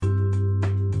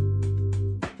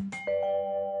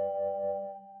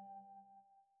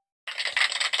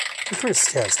The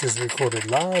Chriscast is recorded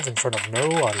live in front of no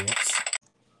audience.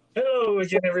 Hello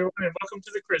again, everyone, and welcome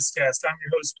to the Chriscast. I'm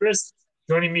your host, Chris.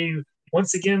 Joining me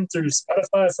once again through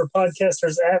Spotify for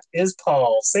Podcasters app is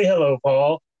Paul. Say hello,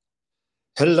 Paul.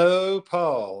 Hello,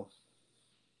 Paul.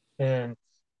 And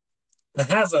I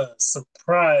have a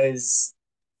surprise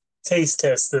taste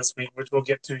test this week, which we'll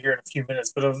get to here in a few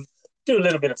minutes, but I'll do a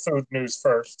little bit of food news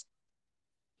first.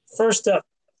 First up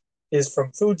is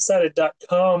from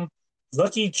foodsided.com.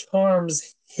 Lucky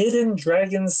Charms Hidden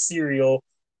Dragon cereal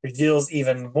reveals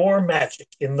even more magic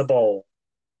in the bowl.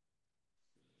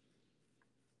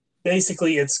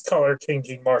 Basically, it's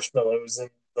color-changing marshmallows in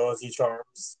the Lucky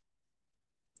Charms.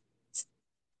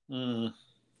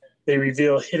 They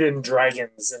reveal hidden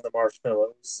dragons in the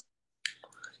marshmallows.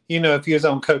 You know, if you're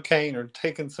on cocaine or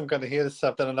taking some kind of hit or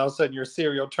something, and all of a sudden your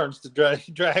cereal turns to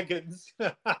dragons.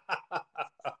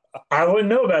 I wouldn't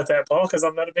know about that, Paul, because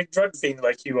I'm not a big drug fiend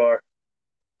like you are.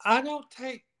 I don't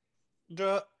take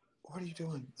drug. What are you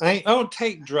doing? I don't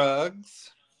take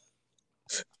drugs.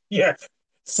 Yeah,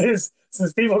 since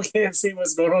people can't see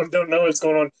what's going on, don't know what's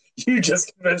going on, you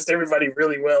just convinced everybody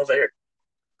really well there.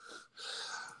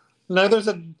 No,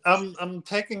 I'm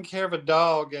taking care of a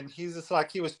dog, and he's just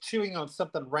like, he was chewing on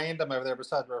something random over there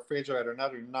beside the refrigerator, and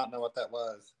I do not know what that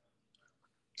was.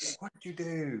 What did you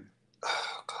do?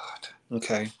 Oh, God.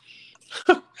 Okay.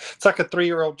 It's like a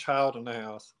 3-year-old child in the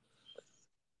house.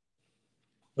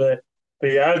 But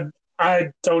yeah,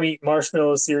 I don't eat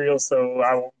marshmallow cereal, so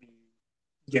I won't be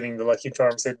getting the Lucky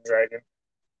Charms Hidden Dragon.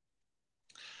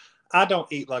 I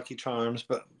don't eat Lucky Charms,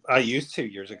 but I used to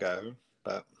years ago.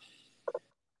 But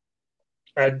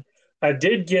I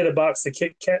did get a box of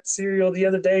Kit Kat cereal the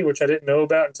other day, which I didn't know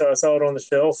about until I saw it on the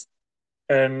shelf.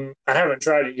 And I haven't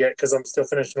tried it yet because I'm still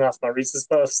finishing off my Reese's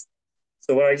Puffs.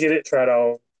 So when I get it tried,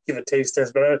 I'll give a taste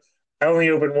test. But I only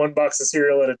open one box of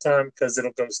cereal at a time because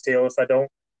it'll go stale if I don't.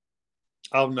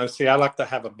 Oh, no. See, I like to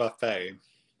have a buffet.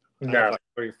 No. I have like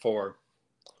 3 or 4.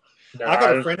 No, I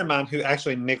got a friend of mine who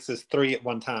actually mixes 3 at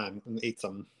one time and eats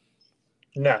them.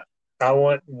 No. I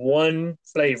want one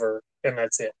flavor, and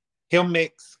that's it. He'll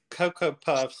mix Cocoa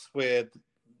Puffs with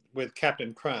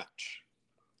Captain Crunch.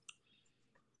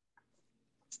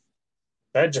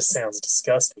 That just sounds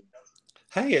disgusting.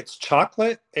 Hey, it's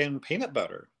chocolate and peanut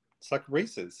butter. It's like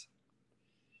Reese's.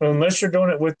 Well, unless you're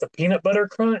doing it with the peanut butter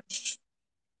crunch.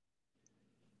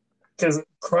 Because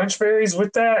Crunch Berries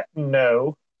with that?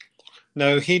 No.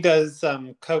 No, he does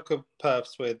Cocoa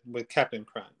Puffs with Captain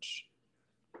Crunch.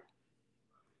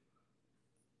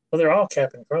 Well, they're all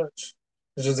Captain Crunch.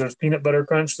 There's peanut butter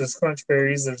crunch, there's Crunch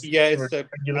Berries, there's I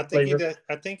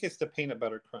think it's the peanut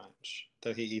butter crunch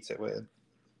that he eats it with.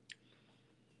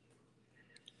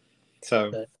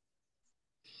 So,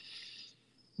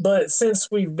 but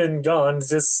since we've been gone,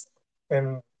 because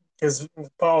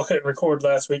Paul couldn't record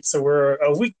last week, so we're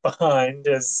a week behind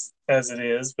as it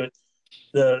is. But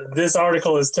this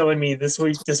article is telling me this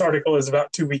article is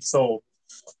about 2 weeks old.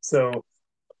 So,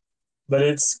 but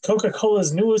it's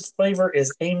Coca-Cola's newest flavor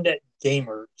is aimed at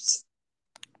gamers.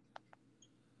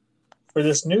 For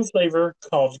this new flavor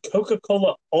called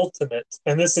Coca-Cola Ultimate,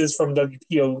 and this is from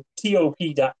WTOP.com,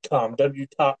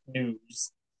 WTOP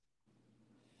News.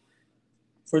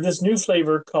 For this new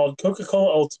flavor called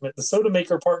Coca-Cola Ultimate, the soda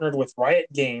maker partnered with Riot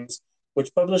Games,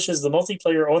 which publishes the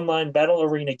multiplayer online battle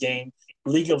arena game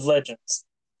League of Legends.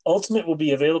 Ultimate will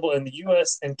be available in the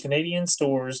US and Canadian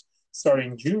stores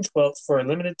starting June 12th for a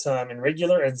limited time in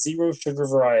regular and zero sugar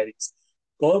varieties.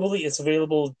 Globally, it's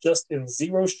available just in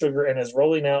zero sugar and is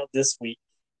rolling out this week.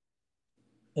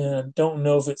 And I don't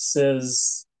know if it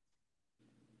says...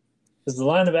 The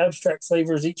line of abstract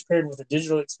flavors, each paired with a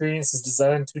digital experience, is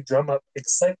designed to drum up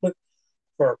excitement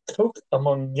for Coke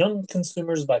among young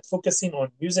consumers by focusing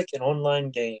on music and online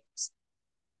games.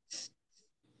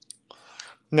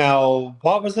 now,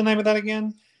 what was the name of that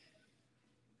again?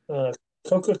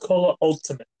 Coca-Cola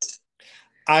Ultimate.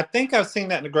 I think I've seen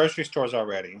that in the grocery stores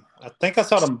already. I think I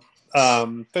saw them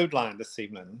Food Line this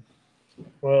evening.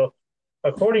 Well,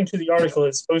 according to the article,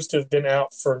 it's supposed to have been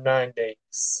out for 9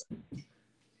 days.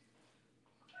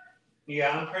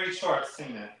 Yeah, I'm pretty sure I've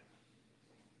seen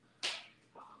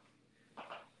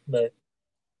it.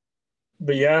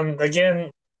 But yeah,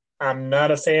 I'm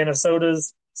not a fan of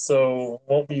sodas, so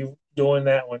won't be doing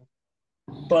that one.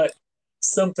 But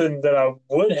something that I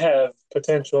would have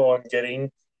potential on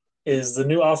getting is the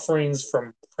new offerings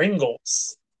from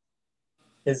Pringles.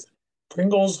 Is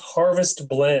Pringles Harvest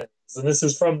Blends, and this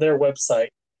is from their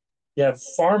website. You have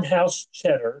Farmhouse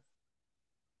Cheddar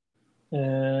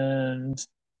and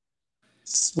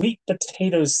Sweet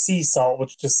Potato Sea Salt,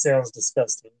 which just sounds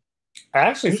disgusting.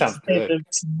 Actually, sounds good.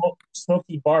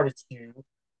 Smoky Barbecue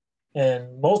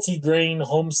and multi-grain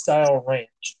home-style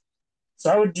ranch. So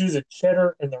I would do the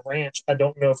cheddar and the ranch. I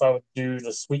don't know if I would do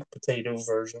the sweet potato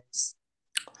versions.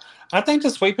 I think the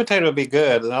sweet potato would be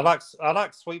good, and I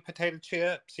like sweet potato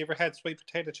chips. You ever had sweet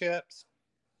potato chips?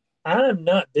 I'm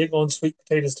not big on sweet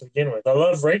potatoes to begin with. I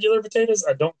love regular potatoes.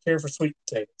 I don't care for sweet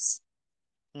potatoes.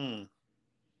 Hmm.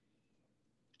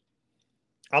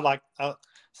 I like.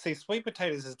 See, sweet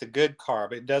potatoes is the good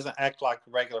carb. It doesn't act like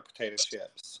regular potato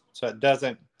chips, so it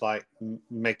doesn't like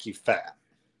make you fat.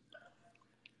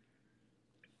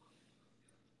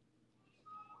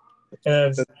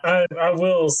 And I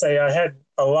will say I had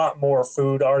a lot more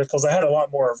food articles. I had a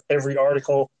lot more of every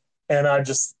article, and I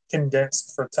just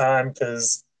condensed for time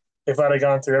because if I'd have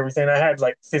gone through everything, I had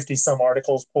like 50 some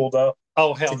articles pulled up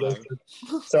Oh to hell go no! through.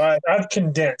 So I've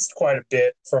condensed quite a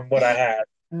bit from what I had.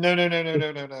 No no no no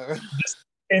no no no. Just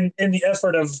in the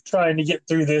effort of trying to get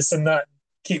through this and not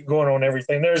keep going on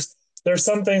everything. There's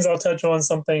some things I'll touch on,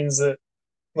 some things that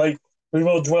like we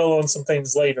will dwell on some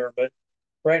things later, but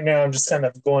right now I'm just kind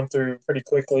of going through pretty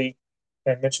quickly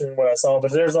and mentioning what I saw.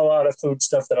 But there's a lot of food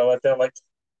stuff that I left out. Like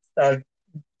I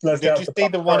left Did out you the see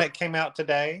Pop the one Tart. that came out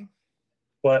today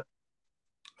But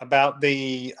about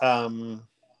the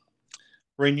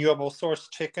renewable source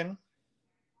chicken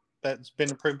that's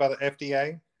been approved by the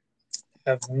FDA? I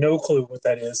have no clue what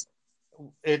that is.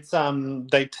 It's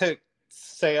they took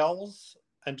cells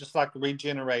and just like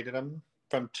regenerated them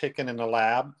from chicken in a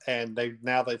lab, and they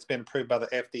now that it's been approved by the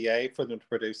FDA for them to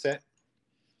produce it.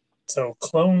 So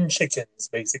clone chickens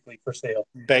basically for sale.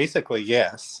 Basically,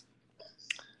 yes.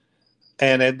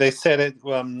 And they said it,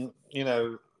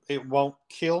 it won't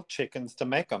kill chickens to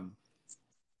make them.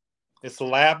 It's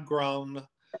lab grown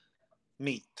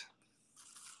meat.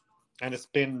 And it's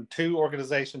been 2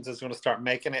 organizations that's going to start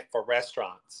making it for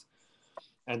restaurants.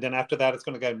 And then after that, it's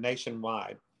going to go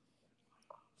nationwide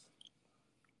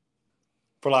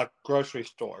for like grocery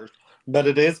stores. But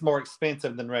it is more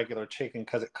expensive than regular chicken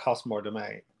because it costs more to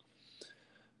make.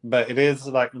 But it is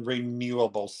like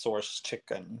renewable source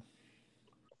chicken.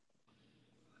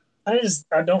 I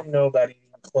don't know about eating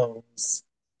clones.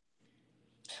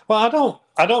 Well,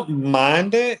 I don't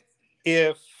mind it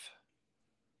if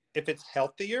it's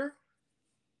healthier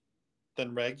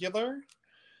than regular,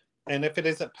 and if it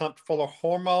isn't pumped full of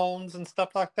hormones and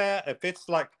stuff like that. If it's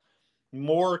like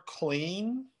more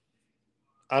clean,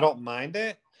 I don't mind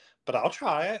it, but I'll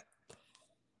try it.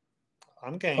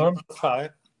 I'm game. Um, I'll try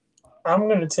it. I'm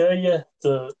gonna tell you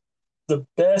the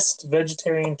best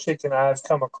vegetarian chicken I've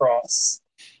come across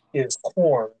is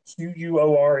Quorn.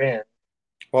 Quorn.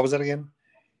 What was that again?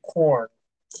 Quorn.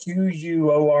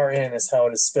 Quorn is how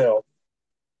it is spelled.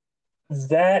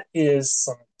 That is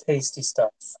some tasty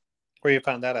stuff. Where you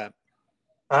find that at?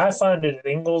 I find it at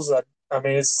Ingles. I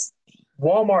mean, it's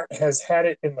Walmart has had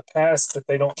it in the past, but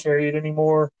they don't carry it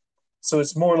anymore. So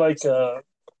it's more like a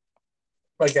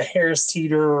Harris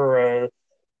Teeter or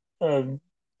a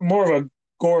more of a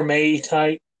gourmet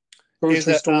type Is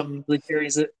grocery it store that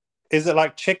carries it. is it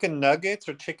like chicken nuggets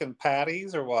or chicken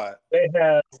patties or what? They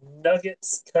have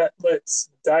nuggets, cutlets,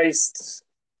 diced.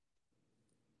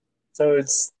 So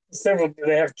it's several.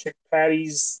 They have chick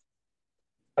patties.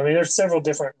 I mean, there's several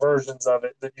different versions of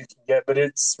it that you can get, but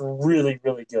it's really,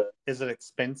 really good. Is it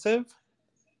expensive?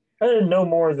 I didn't know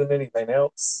more than anything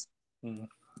else. Hmm.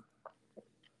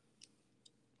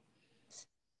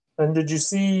 And did you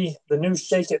see the new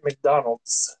shake at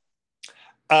McDonald's?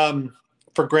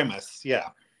 For Grimace, yeah.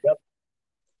 Yep.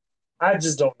 I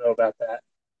just don't know about that.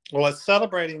 Well, it's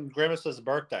celebrating Grimace's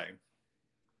birthday.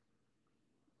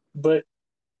 But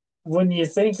when you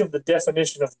think of the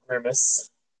definition of grimace,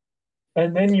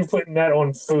 and then you're putting that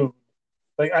on food,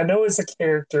 like I know it's a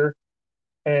character,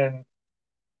 and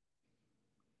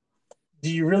do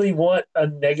you really want a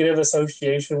negative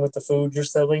association with the food you're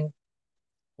selling?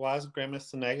 Why is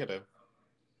Grimace a negative?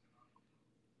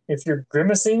 If you're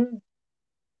grimacing,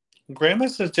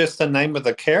 Grimace is just the name of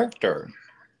the character.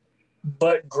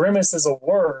 but grimace is a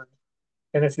word,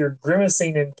 and if you're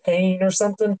grimacing in pain or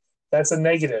something, that's a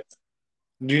negative.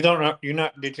 You don't know,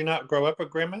 did you not grow up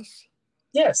with Grimace?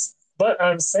 Yes, but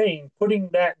I'm saying putting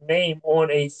that name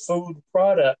on a food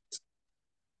product,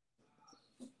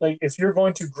 like if you're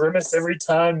going to grimace every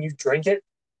time you drink it,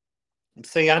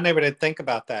 See, I never did think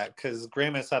about that because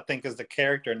Grimace, I think, is the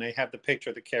character, and they have the picture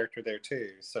of the character there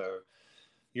too. So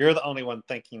you're the only one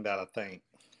thinking that, I think.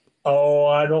 oh,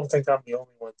 I don't think I'm the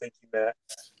only one thinking that.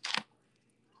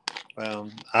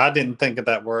 Well, I didn't think of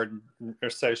that word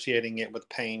associating it with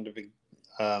pain to be.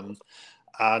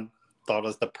 I thought it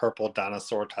was the purple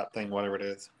dinosaur type thing, whatever it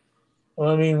is.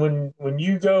 Well, I mean, when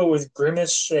you go with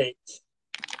grimace shake,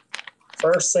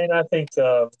 first thing I think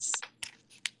of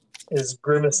is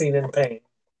grimacing in pain.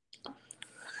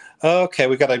 Okay,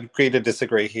 we got to agree to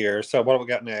disagree here. So what do we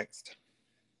got next?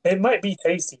 It might be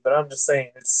tasty, but I'm just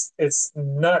saying it's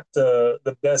not the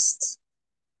best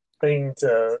thing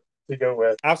to go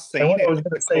with. I've And seen what I it. was It's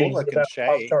going a to say cool looking about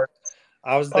Pop shake. Tarts,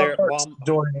 I was there Pop at Tarts Walmart.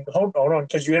 doing. Hold on,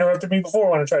 because you interrupted me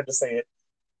before when I tried to say it.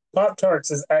 Pop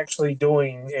Tarts is actually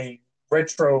doing a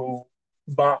retro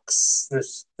box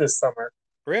this summer.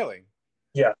 Really?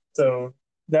 Yeah, so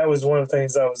that was one of the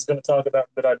things I was going to talk about,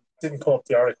 but I didn't pull up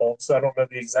the article, so I don't know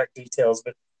the exact details.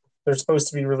 But they're supposed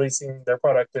to be releasing their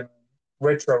product in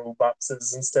retro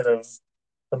boxes instead of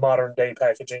the modern day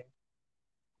packaging.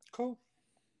 Cool.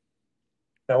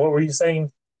 Now, what were you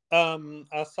saying?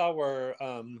 I saw where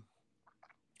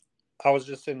I was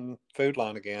just in Food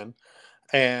Line again,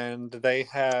 and they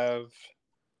have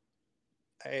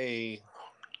a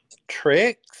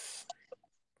Trix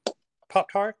Pop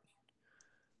Tart.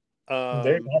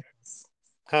 Very,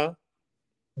 Huh?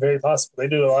 very possible. They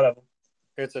do a lot of them.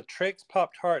 It's a Trix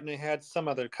Pop Tart, and they had some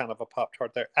other kind of a Pop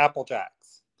Tart there. Apple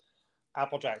Jacks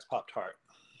Pop Tart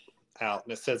out,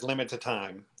 and it says limited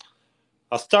time.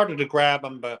 I started to grab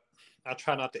them, but I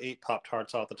try not to eat Pop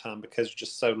Tarts all the time because they're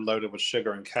just so loaded with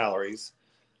sugar and calories.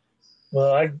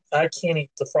 Well, I can't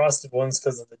eat the frosted ones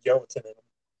because of the gelatin in them.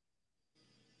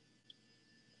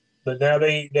 But now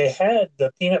they had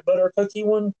the peanut butter cookie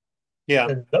one, Yeah.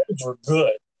 and those were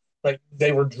good. Like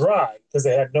they were dry because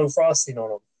they had no frosting on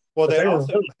them, Well, but they were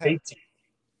really tasty.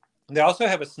 They also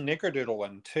have a Snickerdoodle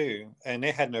one too, and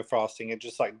it had no frosting. It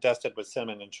just like dusted with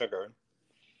cinnamon and sugar.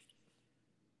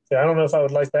 Yeah, I don't know if I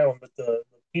would like that one, but the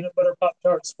peanut butter Pop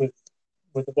Tarts with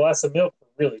a glass of milk were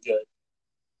really good.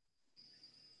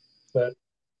 But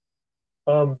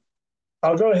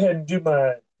I'll go ahead and do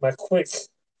my quick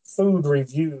food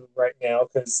review right now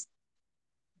because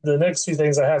the next few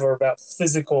things I have are about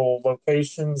physical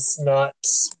locations, not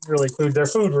really food. They're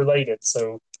food related.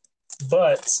 So,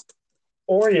 but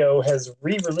Oreo has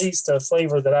re-released a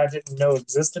flavor that I didn't know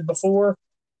existed before.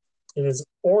 It is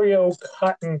Oreo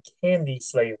cotton candy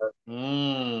flavor.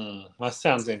 That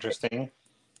sounds interesting.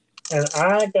 And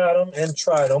I got them and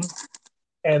tried them.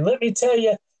 And let me tell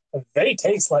you, they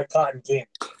taste like cotton candy.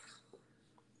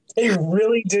 They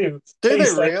really do. Do they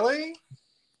Taste like, really?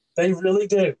 they really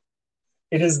do.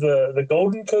 It is the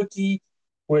golden cookie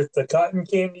with the cotton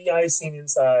candy icing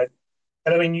inside.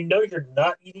 And I mean, you know you're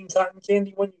not eating cotton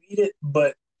candy when you eat it,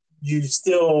 but it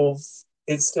still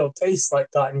tastes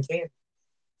like cotton candy.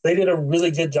 They did a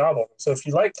really good job on them. So if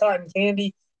you like cotton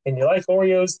candy and you like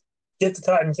Oreos, get the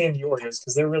cotton candy Oreos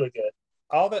because they're really good.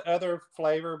 All the other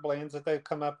flavor blends that they've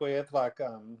come up with, like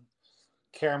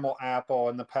caramel apple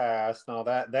in the past and all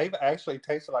that, they've actually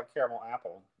tasted like caramel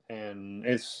apple, and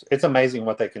it's amazing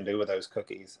what they can do with those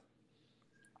cookies.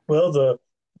 Well, the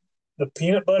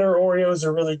peanut butter Oreos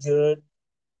are really good.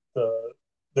 The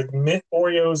the mint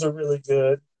Oreos are really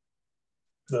good.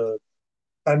 The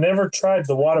I never tried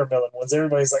the watermelon ones.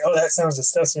 Everybody's like, "Oh, that sounds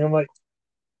disgusting." I'm like,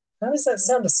 "How does that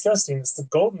sound disgusting? It's the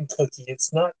golden cookie.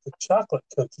 It's not the chocolate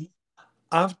cookie."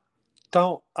 I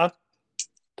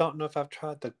don't know if I've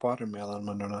tried the watermelon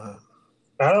one or not.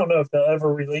 I don't know if they'll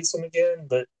ever release them again,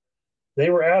 but they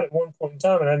were out at one point in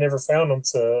time, and I never found them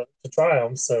to try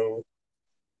them. So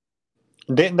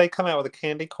Didn't they come out with a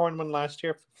candy corn one last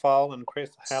year for fall and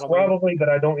Christmas, Halloween? probably, but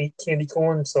I don't eat candy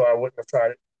corn, so I wouldn't have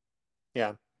tried it.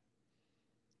 Yeah.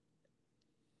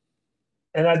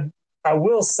 And I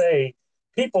will say,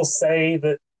 people say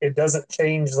that it doesn't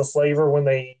change the flavor when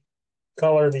they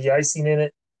color the icing in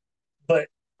it, but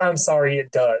I'm sorry,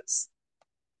 it does.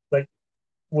 Like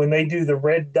when they do the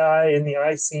red dye in the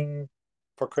icing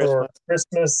For for Christmas.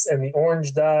 Christmas and the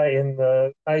orange dye in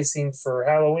the icing for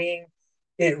Halloween,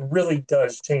 it really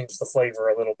does change the flavor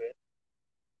a little bit.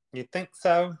 You think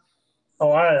so?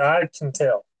 Oh, I can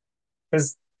tell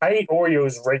because I eat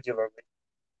Oreos regularly,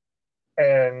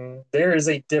 and there is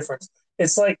a difference.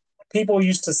 It's like people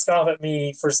used to scoff at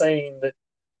me for saying that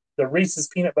the Reese's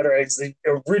peanut butter eggs, the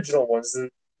original ones,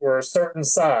 that were a certain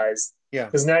size, Yeah.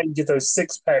 because now you get those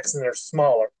 6 packs and they're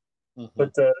smaller. Mm-hmm.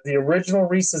 But the original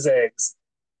Reese's eggs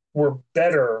were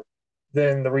better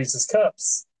than the Reese's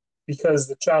cups because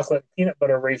the chocolate and peanut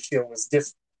butter ratio was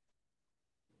different.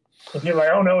 And people are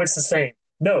like, oh no, it's the same.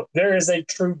 No, there is a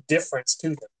true difference to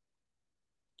them.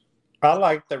 I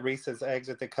like the Reese's eggs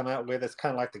that they come out with. It's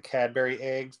kind of like the Cadbury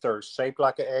eggs. They're shaped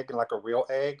like an egg and like a real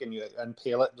egg, and you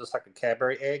unpeel it just like a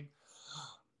Cadbury egg.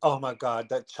 Oh my God,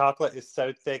 that chocolate is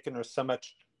so thick, and there's so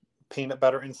much peanut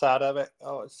butter inside of it.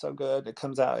 Oh, it's so good. It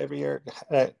comes out every year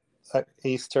at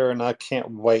Easter, and I can't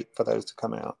wait for those to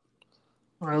come out.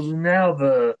 Well, now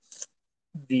the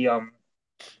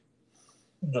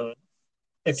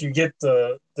if you get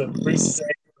the Reese's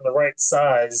egg in the right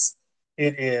size,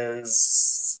 it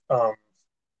is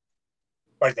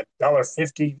like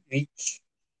 $1.50 each,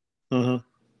 Mm-hmm.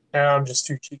 and I'm just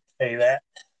too cheap to pay that.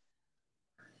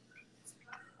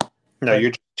 No, Like,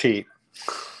 you're cheap.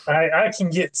 I can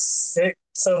get 6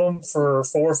 of them for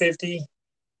 $4.50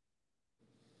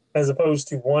 as opposed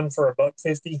to one for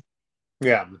 $1.50.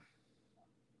 Yeah.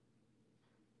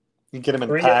 You get them in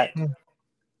 3 of pack. them,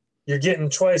 you're getting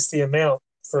twice the amount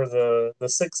for the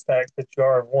 6-pack that you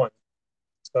are of one.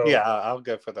 So Yeah, I'll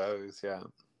go for those. Yeah.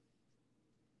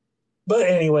 but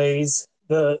anyways,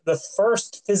 the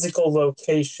first physical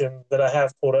location that I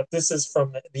have pulled up, this is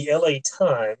from the LA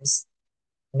Times.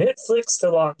 Netflix to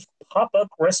launch pop-up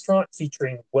restaurant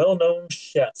featuring well-known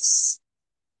chefs.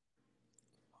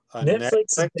 A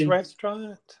Netflix is, Netflix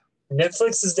restaurant?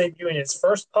 Netflix is debuting its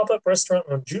first pop-up restaurant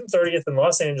on June 30th in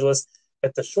Los Angeles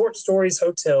at the Short Stories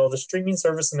Hotel, the streaming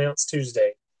service announced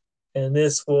Tuesday. And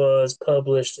this was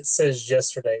published, it says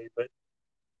yesterday, but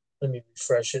let me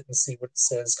refresh it and see what it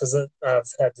says because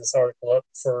I've had this article up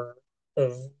for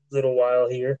a little while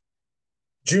here.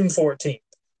 June 14th.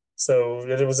 So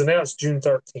it was announced June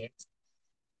 13th.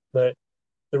 But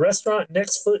the restaurant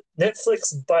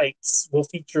Netflix Bites will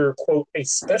feature, quote, a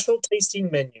special tasting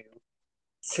menu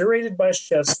curated by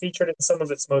chefs featured in some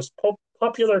of its most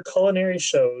popular culinary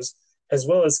shows, as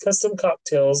well as custom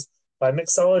cocktails by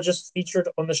mixologists featured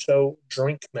on the show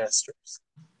Drink Masters.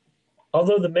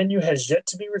 Although the menu has yet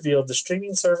to be revealed, the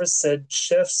streaming service said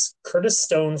chefs Curtis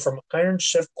Stone from Iron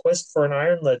Chef Quest for an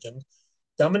Iron Legend,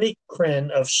 Dominique Crenn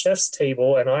of Chef's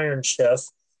Table and Iron Chef,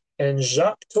 and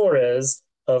Jacques Torres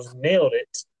of Nailed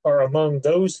It are among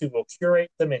those who will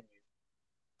curate the menu.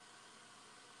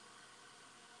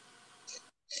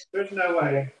 There's no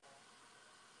way.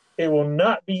 It will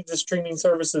not be the streaming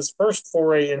service's first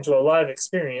foray into a live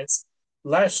experience.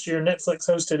 Last year, Netflix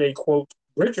hosted a, quote,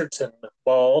 Bridgerton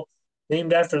ball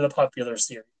named after the popular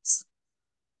series.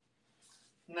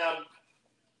 Now,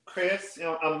 Chris,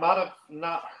 I might have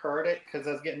not heard it because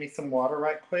I was getting me some water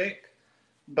right quick.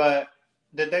 But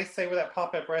did they say where that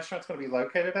pop-up restaurant's going to be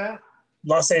located at?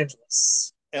 Los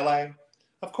Angeles. LA?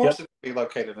 Of course it's going to be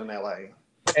located in LA.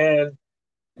 And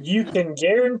you can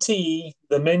guarantee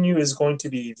the menu is going to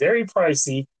be very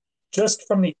pricey just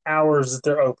from the hours that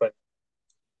they're open.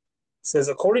 It says,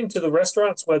 according to the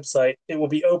restaurant's website, it will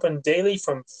be open daily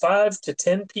from 5 to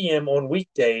 10 p.m. on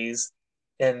weekdays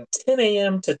and 10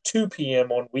 a.m. to 2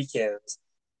 p.m. on weekends.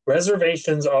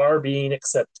 Reservations are being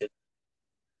accepted.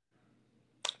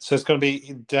 So it's going to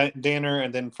be dinner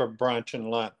and then for brunch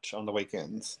and lunch on the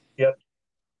weekends. Yep.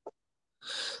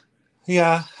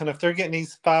 Yeah, and if they're getting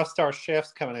these 5-star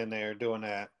chefs coming in there doing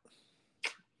that,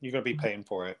 you're going to be paying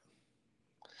for it.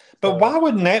 But why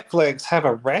would Netflix have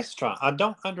a restaurant? I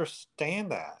don't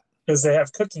understand that. Because they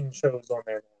have cooking shows on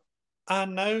there now. I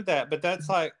know that, but that's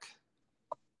like,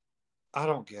 I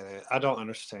don't get it. I don't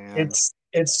understand.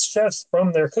 It's chefs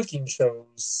from their cooking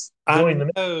shows doing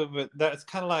but that's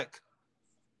kind of like,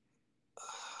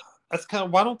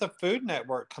 why don't the Food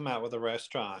Network come out with a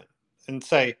restaurant and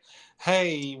say,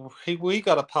 hey, we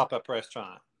got a pop-up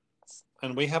restaurant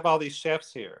and we have all these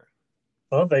chefs here?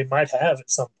 Well, they might have at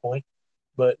some point.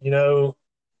 But,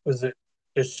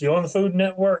 is she on the Food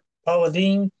Network, Paula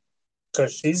Deen?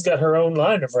 Because she's got her own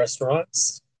line of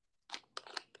restaurants.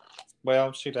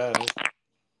 Well, she does.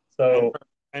 So,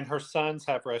 and her sons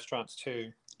have restaurants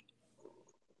too.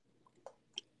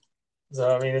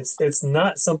 So, I mean, it's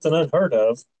not something unheard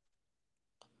of.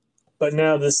 But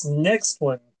now this next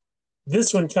one,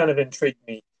 this one kind of intrigued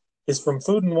me, is from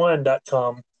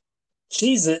foodandwine.com.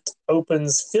 Cheez-It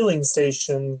opens filling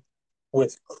station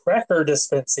with cracker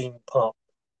dispensing pump.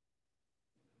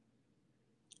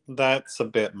 That's a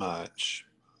bit much.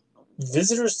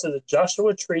 Visitors to the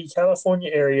Joshua Tree,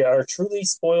 California area are truly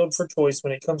spoiled for choice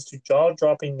when it comes to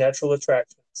jaw-dropping natural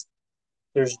attractions.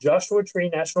 There's Joshua Tree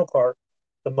National Park,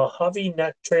 the Mojave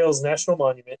Trails National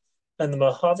Monument, and the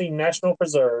Mojave National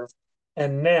Preserve,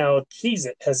 and now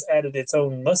Cheez-It has added its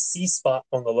own must-see spot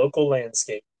on the local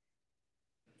landscape.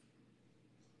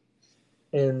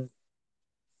 And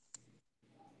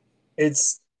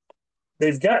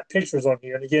they've got pictures on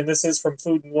here. And again, this is from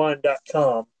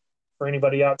foodandwine.com for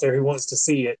anybody out there who wants to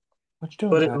see it.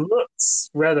 But it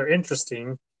looks rather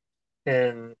interesting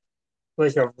and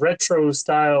like a retro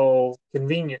style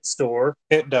convenience store.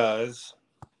 It does.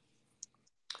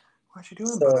 What you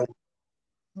doing, bud?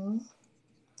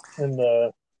 And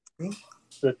the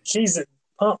Cheez-It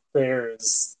pump there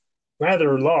is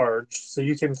rather large, so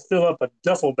you can fill up a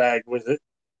duffel bag with it.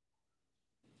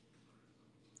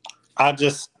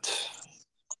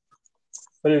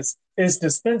 But is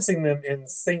dispensing them in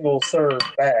single serve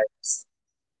bags.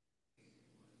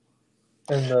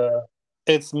 And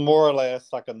It's more or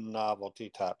less like a novelty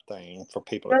type thing for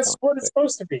people to that's come. what it's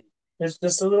supposed to be. It's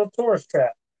just a little tourist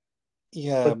trap.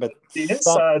 Yeah, But but the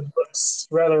inside looks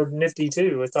rather nifty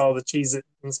too, with all the Cheez-It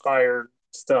inspired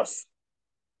stuff.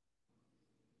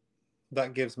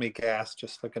 that gives me gas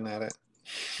just looking at it.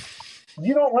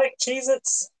 You don't like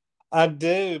Cheez-Its? I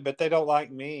do, but they don't like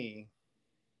me.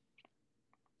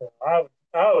 I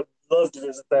would love to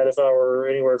visit that if I were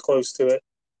anywhere close to it.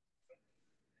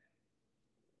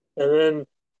 And then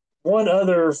one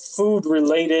other food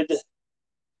related,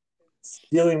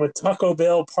 dealing with Taco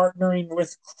Bell partnering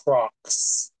with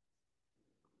Crocs.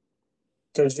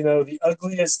 Because, the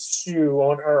ugliest shoe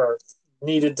on earth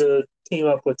needed to team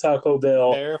up with Taco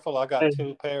Bell. Careful, I got And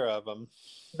 2 pair of them.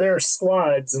 they're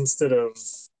slides instead of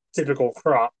typical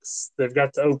Crocs. They've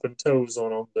got the open toes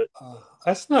on them, but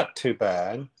That's not too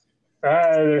bad.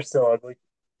 they're still ugly.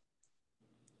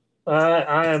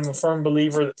 I am a firm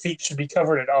believer that feet should be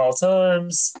covered at all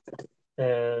times,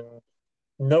 and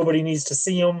nobody needs to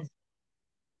see them.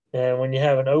 And when you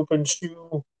have an open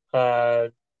shoe, I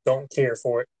don't care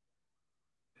for it.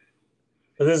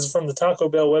 But this is from the Taco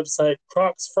Bell website.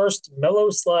 Crocs' first Mellow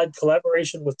Slide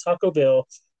collaboration with Taco Bell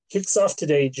kicks off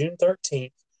today, June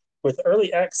 13th, with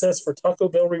early access for Taco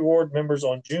Bell Reward members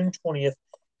on June 20th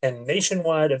and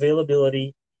nationwide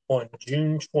availability on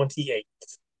June 28th.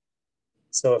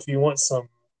 So if you want some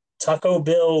Taco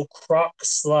Bell Croc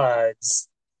slides,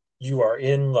 you are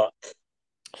in luck.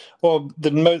 Well,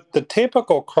 the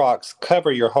typical Crocs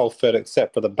cover your whole foot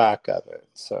except for the back of it.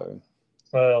 So,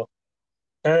 Well,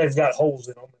 and they've got holes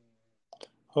in them,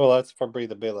 well, that's for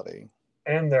breathability.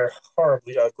 and they're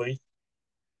horribly ugly,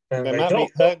 and They they might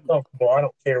don't be look comfortable. I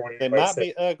don't care what They anybody might says.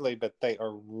 be ugly, but they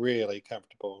are really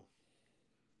comfortable.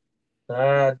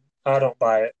 I don't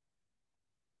buy it.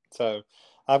 So,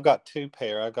 I've got 2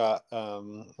 pair. I got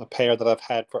a pair that I've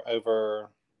had for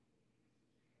over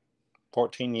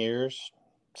 14 years,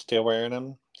 still wearing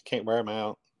them. Can't wear them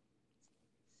out.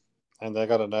 And I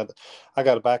got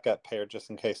a backup pair just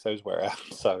in case those wear out.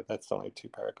 So that's the only 2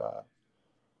 pair I got.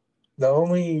 The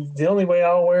only way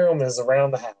I'll wear them is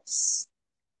around the house.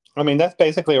 I mean, that's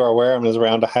basically where I wear them, is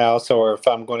around the house, or if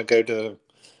I'm going to go to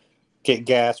get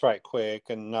gas right quick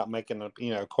and not making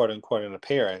a quote unquote an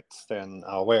appearance, then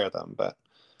I'll wear them. But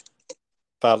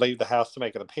if I leave the house to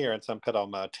make an appearance, I'm put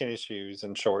on my tennis shoes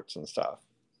and shorts and stuff.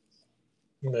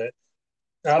 But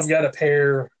I've got a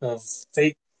pair of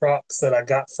fake Crocs that I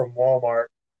got from Walmart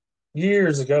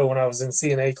years ago when I was in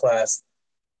CNA class,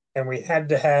 and we had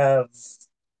to have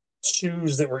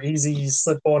shoes that were easy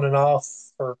slip on and off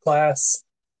for class.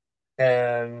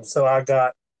 And so I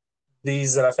got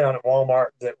these that I found at Walmart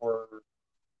that were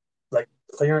like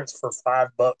clearance for $5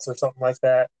 or something like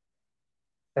that.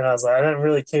 And I was like, I didn't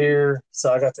really care,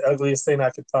 so I got the ugliest thing I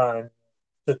could find,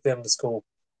 took them to school.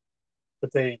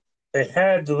 But they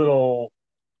had the little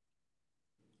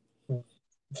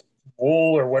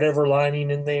wool or whatever lining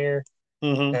in there,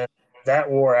 Mm-hmm. and that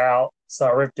wore out, so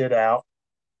I ripped it out.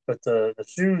 But the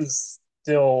shoes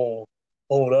still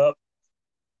hold up,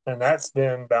 and that's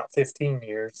been about 15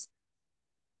 years.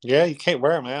 Yeah, you can't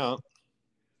wear them out.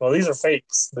 Well, these are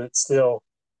fakes, but still.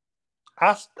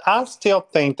 I still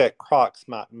think that Crocs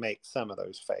might make some of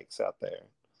those fakes out there.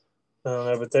 I don't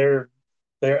know, but they're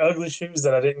ugly shoes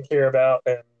that I didn't care about,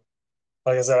 and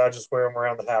like I said, I just wear them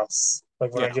around the house.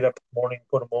 Like when I Yeah. get up in the morning,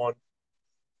 put them on.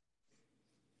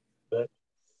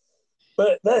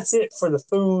 But that's it for the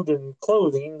food and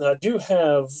clothing. I do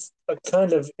have a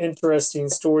kind of interesting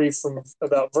story from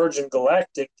about Virgin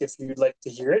Galactic, if you'd like to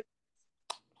hear it.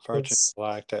 Virgin It's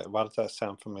Galactic. Why does that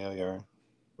sound familiar?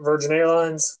 Virgin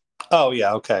Airlines. Oh,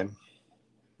 yeah, okay.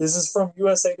 This is from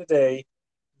USA Today.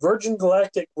 Virgin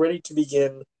Galactic ready to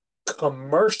begin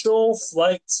commercial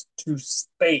flights to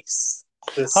space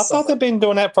this I thought summer. they've been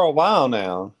doing that for a while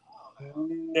now.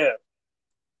 No,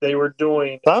 they were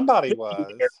doing Somebody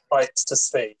was. air flights to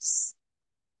space.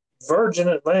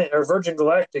 Virgin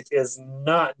Galactic has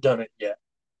not done it yet.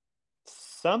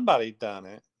 Somebody done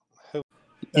it.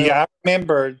 Yeah, I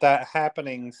remember that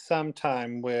happening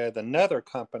sometime with another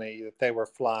company that they were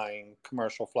flying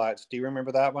commercial flights. Do you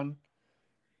remember that one?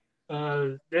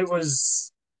 It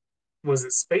was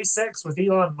it SpaceX with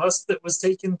Elon Musk that was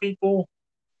taking people?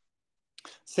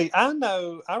 See, I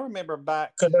remember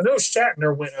back. Because I know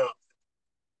Shatner went up.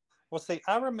 Well, see,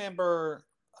 I remember,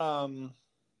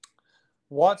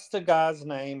 what's the guy's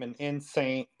name in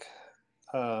NSYNC?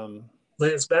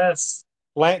 Lance Bass.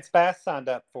 Lance Bass signed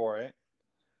up for it.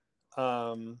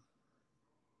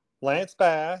 Lance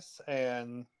Bass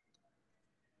and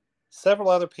several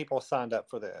other people signed up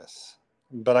for this,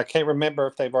 but I can't remember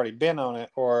if they've already been on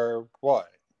it or what.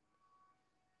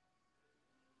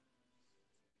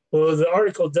 Well, the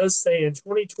article does say in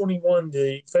 2021,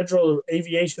 the Federal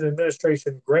Aviation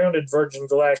Administration grounded Virgin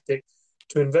Galactic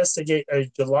to investigate a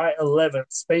July 11th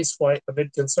spaceflight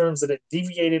amid concerns that it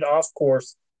deviated off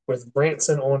course with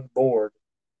Branson on board.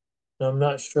 Now, I'm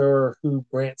not sure who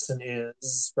Branson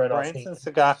is right offhand. Branson's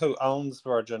the guy who owns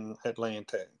Virgin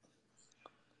Atlantic.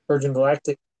 Virgin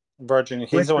Galactic. Virgin,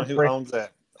 he's the one who Branson. owns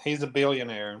it. He's a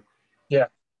billionaire. Yeah.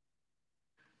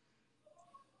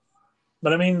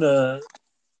 But I mean,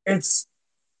 it's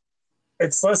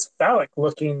less phallic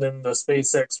looking than the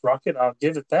SpaceX rocket. I'll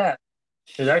give it that.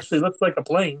 It actually looks like a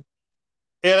plane.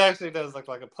 It actually does look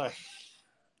like a plane.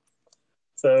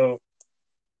 So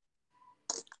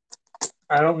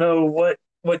I don't know what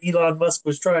Elon Musk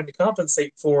was trying to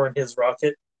compensate for in his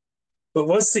rocket. But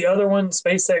what's the other one?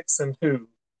 SpaceX and who?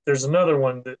 There's another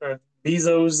one that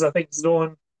Bezos, I think, is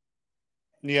doing.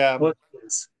 Yeah. What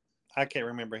is? I can't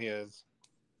remember his.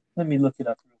 Let me look it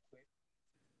up real quick.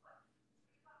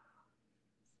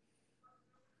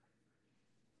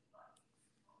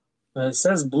 It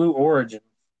says Blue Origin.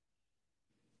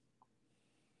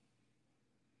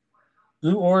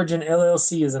 Blue Origin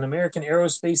LLC is an American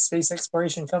aerospace space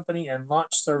exploration company and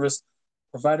launch service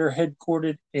provider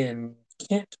headquartered in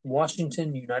Kent,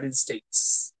 Washington, United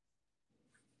States.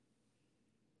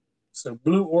 So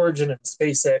Blue Origin and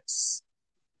SpaceX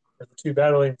are the two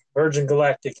battling. Virgin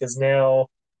Galactic is now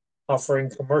offering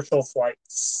commercial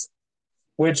flights,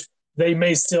 which they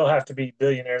may still have to be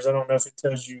billionaires. I don't know if it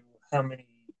tells you how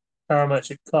much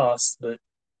it costs, but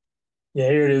yeah,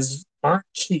 here it is. Aren't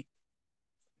cheap.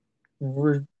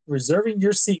 Reserving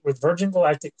your seat with Virgin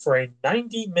Galactic for a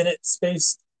 90-minute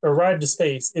space or ride to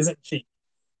space isn't cheap.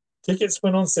 Tickets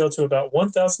went on sale to about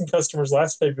 1,000 customers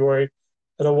last February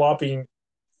at a whopping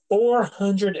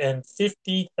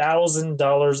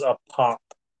 $450,000 a pop.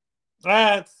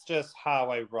 That's just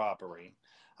highway robbery.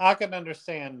 I can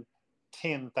understand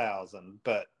 10,000,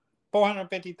 but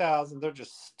 450,000, they're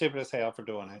just stupid as hell for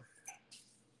doing it.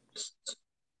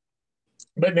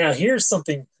 But now here's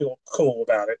something cool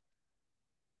about it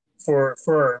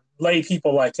for lay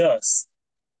people like us,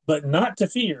 but not to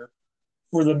fear.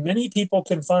 For the many people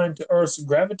confined to Earth's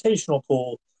gravitational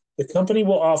pull, the company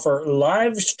will offer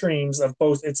live streams of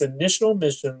both its initial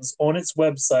missions on its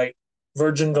website,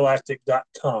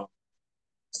 virgingalactic.com.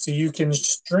 So you can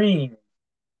stream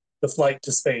the flight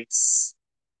to space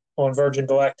on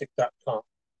virgingalactic.com.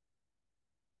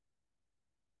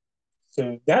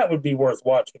 So that would be worth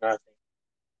watching, I think.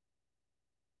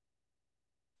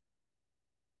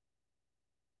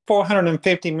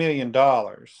 $450 million.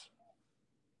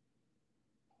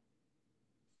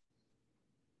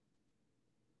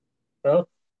 Well,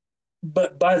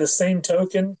 but by the same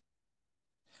token,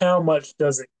 how much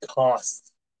does it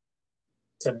cost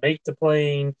to make the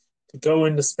plane, to go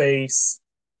into space?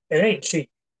 It ain't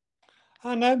cheap.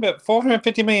 I know, but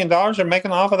 $450 million are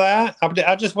making off of that.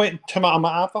 I just went to my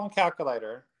iPhone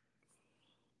calculator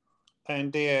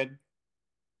and did.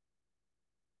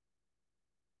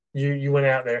 You went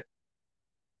out there.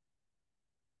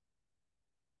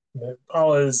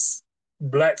 Paul is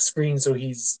black screen, so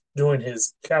he's doing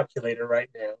his calculator right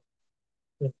now.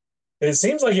 It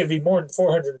seems like it'd be more than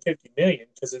 450 million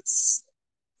because it's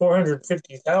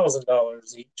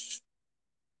 $450,000 each.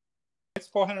 It's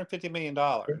 $450 million.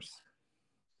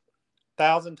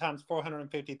 1,000 times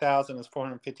 450,000 is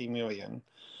 450 million.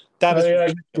 That is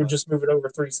I would just move it over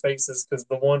 3 spaces because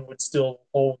the one would still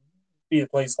be a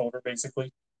placeholder,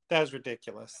 basically. That is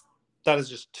ridiculous. That is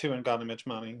just too ungodly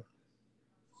money.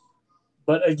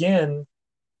 But again,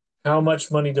 how much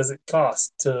money does it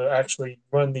cost to actually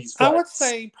run these flights? I would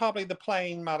say probably the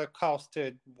plane might have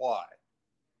costed what?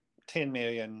 10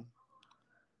 million,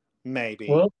 maybe.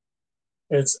 Well,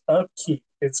 it's upkeep,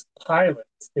 it's pilot,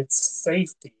 it's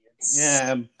safety, it's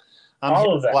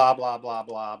all of that. Blah blah blah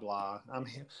blah blah.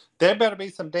 There better be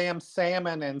some damn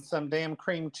salmon and some damn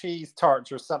cream cheese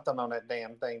tarts or something on that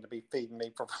damn thing to be feeding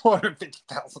me for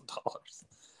 $450,000.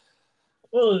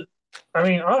 Well, I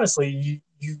mean, honestly,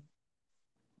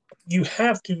 you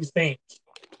have to think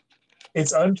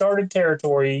it's uncharted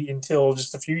territory until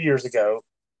just a few years ago.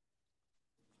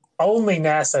 Only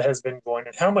NASA has been going,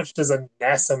 and how much does a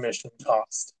NASA mission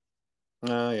cost?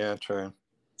 Oh, yeah, true.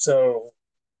 So,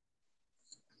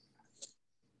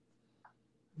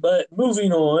 but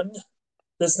moving on,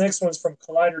 this next one's from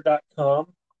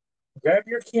Collider.com. Grab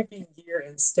your camping gear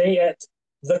and stay at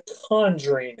the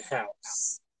Conjuring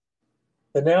House.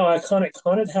 The now iconic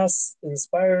haunted house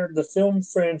inspired the film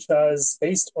franchise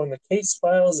based on the case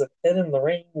files of Ed and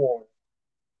Lorraine Warren.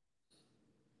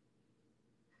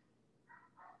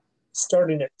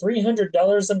 Starting at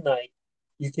 $300 a night,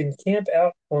 you can camp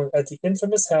out at the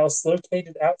infamous house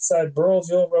located outside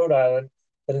Burrillville, Rhode Island,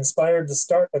 that inspired the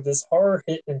start of this horror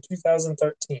hit in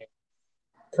 2013.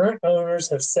 Current owners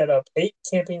have set up 8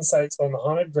 camping sites on the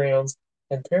haunted grounds,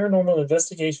 and paranormal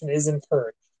investigation is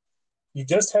encouraged. You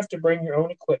just have to bring your own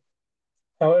equipment.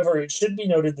 However, it should be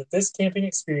noted that this camping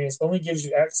experience only gives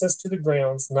you access to the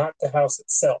grounds, not the house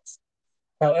itself.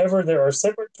 However, there are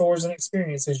separate tours and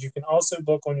experiences you can also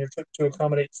book on your trip to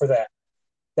accommodate for that.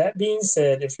 That being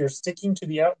said, if you're sticking to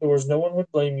the outdoors, no one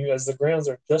would blame you, as the grounds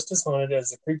are just as haunted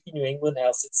as the creepy New England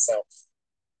house itself.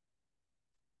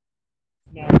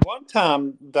 Now, one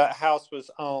time that house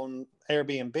was on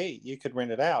Airbnb. You could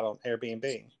rent it out on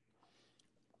Airbnb.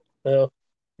 Well,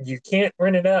 you can't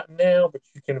rent it out now, but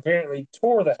you can apparently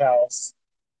tour the house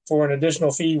for an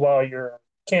additional fee while you're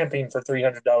camping for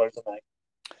 $300 a night.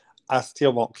 I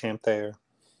still won't camp there.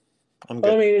 I'm I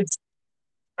good. mean,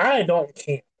 I don't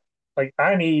camp. Like,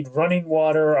 I need running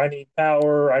water, I need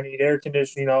power, I need air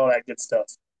conditioning, all that good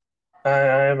stuff. I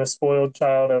am a spoiled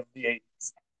child of the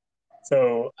 80s.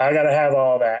 So I got to have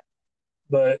all that.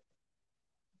 But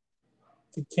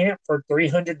to camp for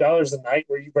 $300 a night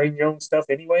where you bring your own stuff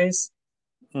anyways,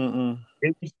 Mm-mm.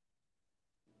 really?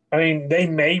 I mean, they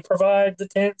may provide the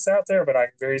tents out there, but I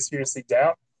very seriously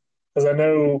doubt, because I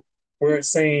know where it's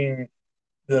saying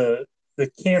the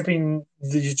camping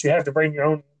that you have to bring your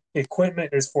own equipment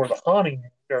is for the haunting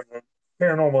or the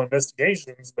paranormal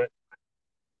investigations, but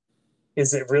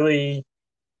is it really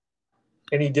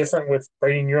any different with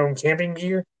bringing your own camping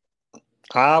gear?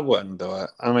 I wouldn't do it.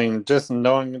 I mean, just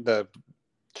knowing the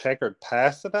checkered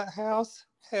past of that house?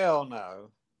 Hell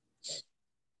no.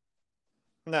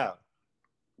 No.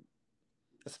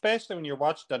 Especially when you're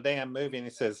watching a damn movie and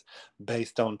it says,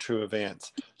 based on true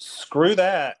events. Screw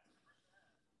that.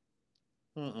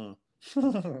 Mm-mm.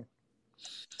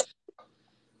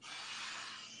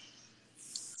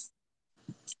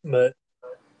 But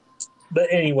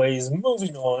anyways,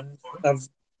 moving on.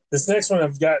 This next one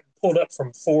I've got pulled up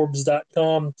from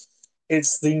Forbes.com.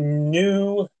 It's the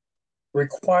new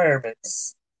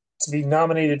requirements to be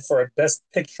nominated for a Best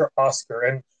Picture Oscar,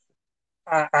 and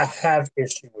I have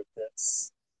issue with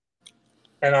this,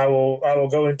 and I will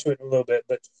go into it in a little bit.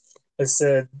 But it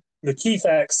said the key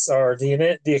facts are the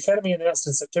Academy announced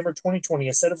in September 2020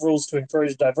 a set of rules to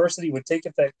encourage diversity would take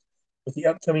effect with the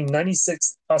upcoming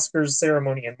 96th Oscars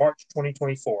ceremony in March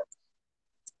 2024.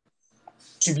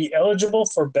 To be eligible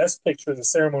for Best Picture, the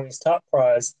ceremony's top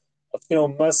prize, a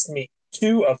film must meet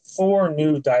 2 of 4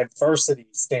 new diversity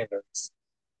standards.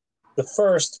 The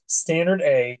first, Standard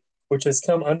A, which has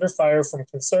come under fire from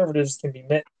conservatives, can be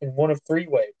met in one of 3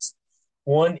 ways.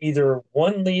 1, either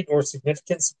one lead or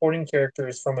significant supporting character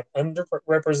is from an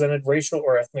underrepresented racial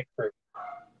or ethnic group.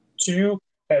 2,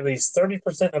 at least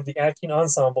 30% of the acting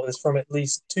ensemble is from at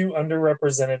least 2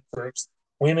 underrepresented groups: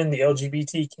 women, the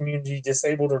LGBT community,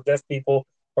 disabled or deaf people,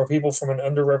 or people from an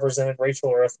underrepresented racial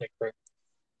or ethnic group.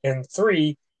 And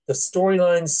 3, the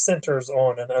storyline centers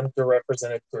on an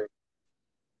underrepresented group.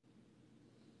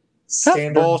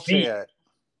 That's bullshit.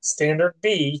 Standard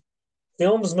B,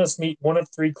 films must meet one of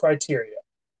 3 criteria.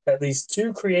 At least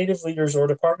 2 creative leaders or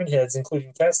department heads,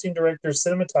 including casting directors,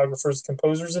 cinematographers,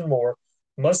 composers, and more,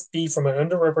 must be from an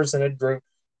underrepresented group.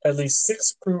 At least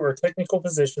 6 crew or technical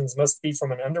positions must be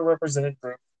from an underrepresented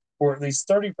group, or at least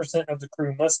 30% of the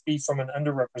crew must be from an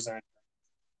underrepresented group.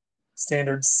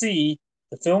 Standard C,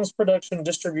 the film's production,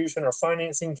 distribution, or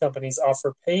financing companies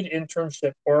offer paid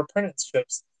internship or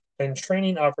apprenticeships and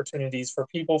training opportunities for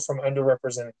people from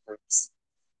underrepresented groups.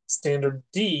 Standard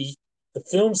D, the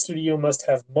film studio must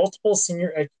have multiple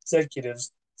senior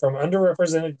executives from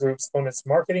underrepresented groups on its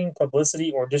marketing,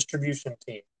 publicity, or distribution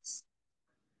teams.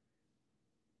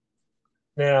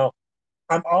 Now,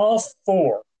 I'm all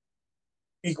for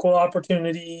equal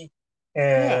opportunity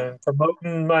and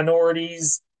promoting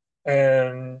minorities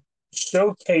and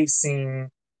showcasing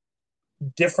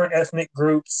different ethnic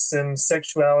groups and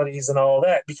sexualities and all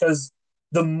that, because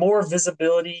the more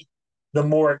visibility, the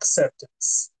more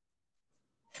acceptance.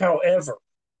 However,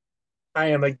 I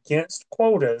am against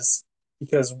quotas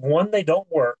because 1, they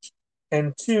don't work,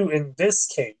 and 2, in this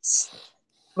case,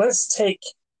 let's take,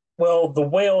 The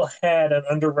Whale had an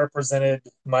underrepresented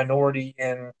minority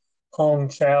in Hong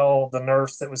Chow, the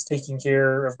nurse that was taking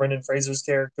care of Brendan Fraser's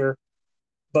character,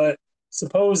 but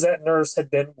suppose that nurse had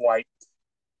been white.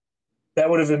 That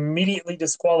would have immediately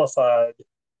disqualified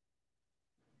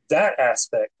that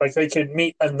aspect. Like, they could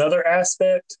meet another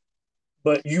aspect,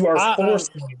 but you are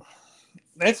forcing.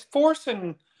 It's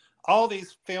forcing all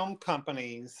these film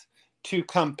companies to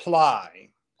comply.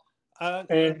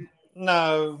 And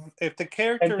No, if the And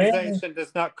then, characterization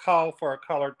does not call for a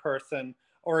colored person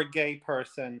or a gay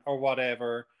person or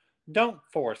whatever, don't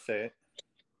force it.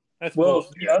 That's well,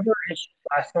 bullshit. the other issue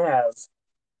I have,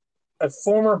 a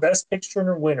former Best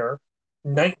Picture winner,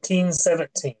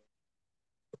 1917.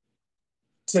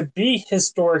 To be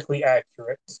historically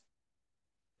accurate,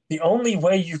 the only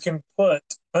way you can put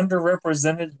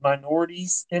underrepresented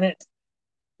minorities in it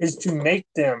is to make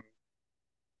them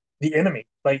the enemy,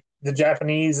 like the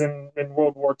Japanese in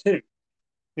World War II.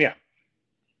 Yeah.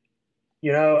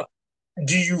 You know,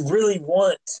 do you really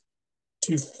want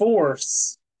to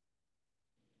force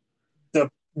the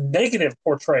negative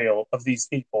portrayal of these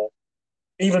people,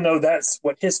 even though that's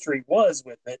what history was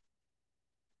with it?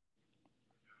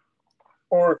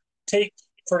 Or take,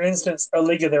 for instance, A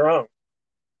League of Their Own.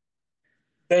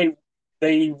 They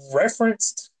they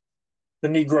referenced the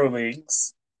Negro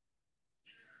Leagues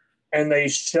and they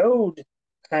showed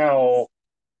how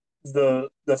the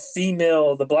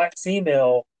black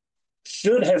female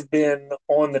should have been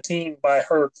on the team by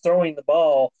her throwing the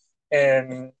ball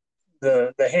and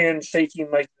the hand shaking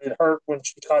like it hurt when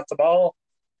she caught the ball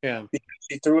Yeah. because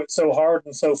she threw it so hard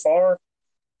and so far.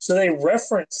 So they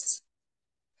referenced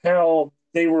how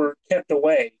they were kept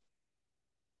away,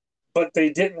 but they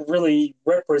didn't really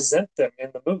represent them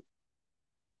in the movie.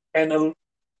 And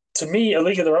to me, A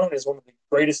League of Their Own is one of the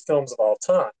greatest films of all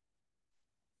time.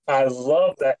 I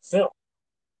love that film.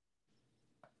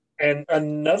 And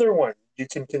another one you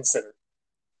can consider,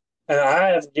 and I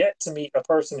have yet to meet a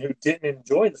person who didn't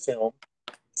enjoy the film,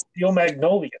 Steel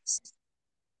Magnolias.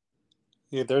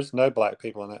 Yeah, there's no black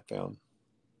people in that film.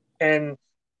 And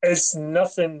it's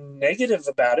nothing negative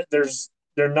about it.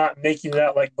 They're not making it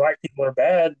out like black people are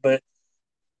bad, but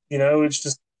it's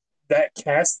just that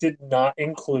cast did not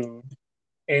include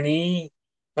any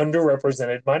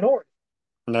underrepresented minority.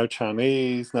 No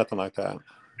Chinese, nothing like that.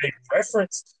 They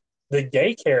referenced the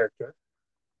gay character,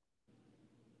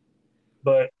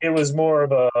 but it was more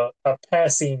of a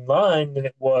passing line than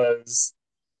it was.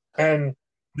 And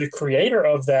the creator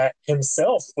of that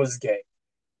himself was gay.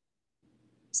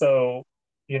 So,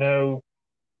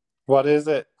 What is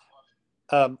it?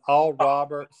 All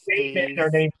Robert, gay men Steve, are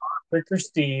named Rick or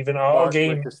Steve, and all Bart, gay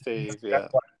Rick, men or Steve. are Yeah.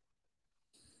 black.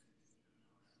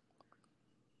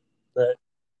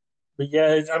 But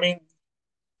yeah, I mean,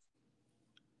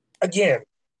 again,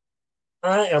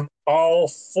 I am all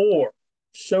for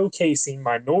showcasing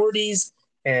minorities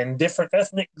and different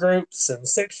ethnic groups and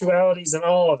sexualities and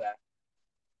all of that.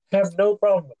 Have no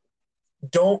problem with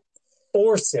it. Don't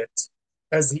force it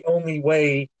as the only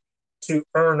way to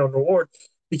earn an award.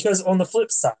 Because on the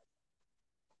flip side,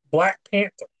 Black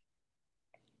Panther,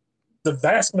 the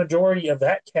vast majority of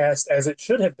that cast, as it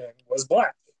should have been, was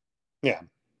black. Yeah.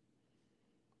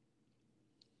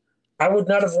 I would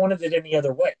not have wanted it any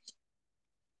other way.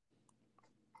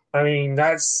 I mean,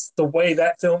 that's the way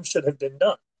that film should have been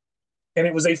done. And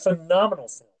it was a phenomenal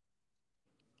film.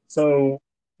 So,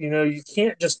 you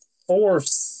can't just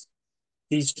force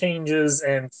these changes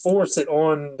and force it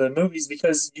on the movies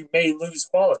because you may lose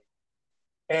quality.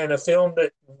 And a film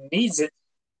that needs it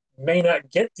may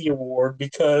not get the award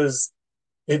because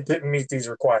it didn't meet these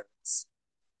requirements.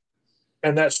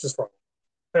 And that's just wrong.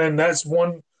 And that's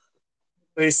one,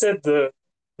 they said the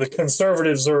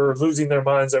conservatives are losing their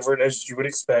minds over it, as you would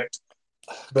expect.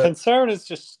 But Conservatives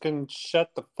just can shut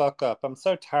the fuck up. I'm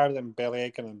so tired of them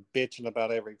bellyaching and bitching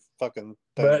about every fucking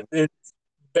thing. but it's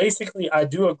basically, I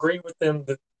do agree with them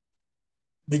that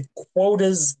the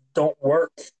quotas don't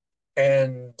work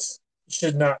and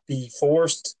should not be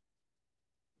forced.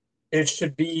 It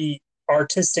should be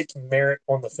artistic merit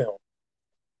on the film.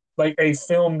 Like a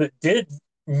film that did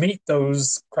meet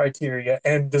those criteria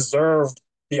and deserved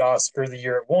the Oscar the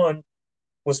year it won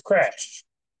was Crash.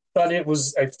 Thought it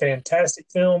was a fantastic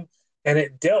film and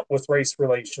it dealt with race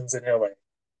relations in LA.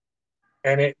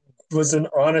 And it was an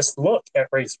honest look at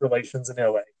race relations in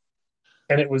LA.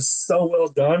 And it was so well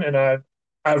done. And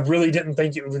I really didn't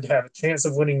think it would have a chance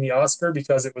of winning the Oscar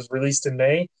because it was released in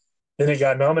May. Then it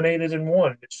got nominated and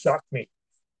won. It shocked me,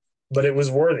 but it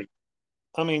was worthy.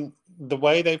 I mean, the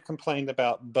way they've complained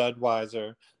about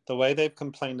Budweiser, the way they've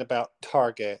complained about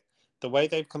Target, the way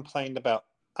they've complained about,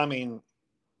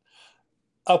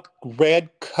 a red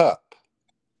cup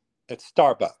at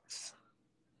Starbucks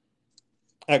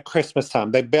at Christmas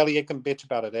time. They bellyache and bitch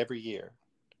about it every year.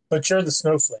 But you're the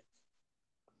snowflake.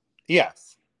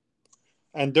 Yes.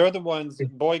 And they're the ones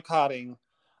boycotting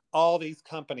all these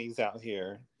companies out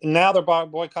here. Now they're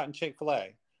boycotting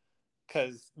Chick-fil-A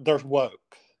because they're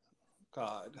woke.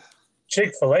 God.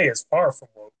 Chick-fil-A is far from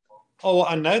woke. Oh,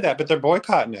 I know that, but they're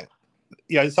boycotting it.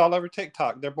 Yeah, it's all over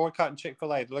TikTok. They're boycotting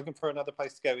Chick-fil-A. They're looking for another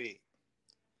place to go eat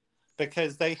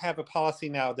because they have a policy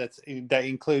now that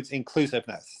includes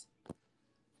inclusiveness.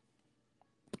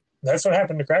 That's what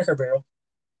happened to Cracker Barrel.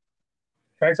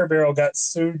 Cracker Barrel got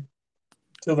sued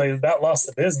till they about lost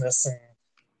the business, and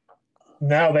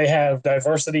now they have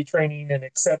diversity training and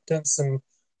acceptance, and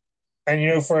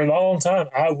for a long time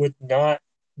I would not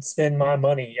spend my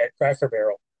money at Cracker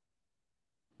Barrel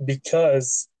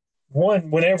because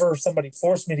one, whenever somebody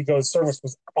forced me to go, service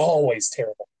was always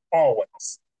terrible,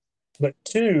 always. But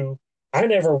two, I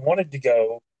never wanted to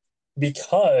go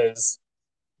because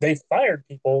they fired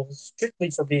people strictly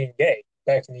for being gay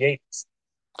back in the 80s.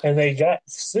 And they got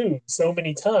sued so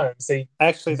many times.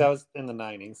 Actually, that was in the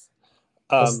 90s.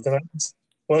 Was it the 90s?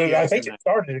 Well, yeah, I think it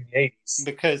started in the 80s.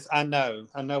 Because I know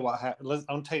what happened.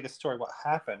 I'll tell you the story. What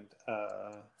happened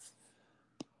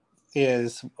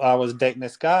is I was dating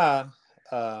this guy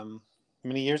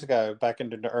many years ago, back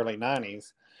into the early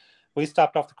 90s. We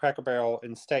stopped off the Cracker Barrel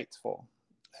in Statesville,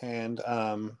 and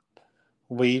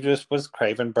we just was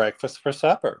craving breakfast for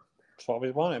supper. That's what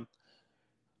we wanted.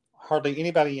 Hardly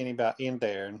anybody in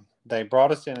there. They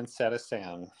brought us in and sat us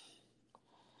down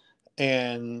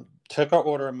and took our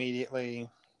order immediately,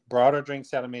 brought our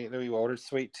drinks out immediately. We ordered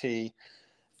sweet tea,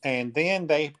 and then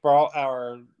they brought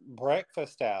our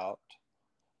breakfast out,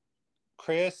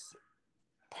 Chris,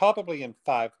 probably in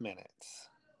 5 minutes,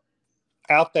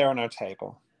 out there on our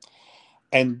table.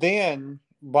 And then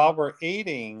while we're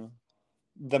eating,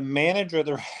 the manager of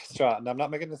the restaurant, and I'm not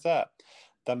making this up,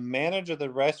 the manager of the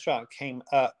restaurant came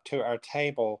up to our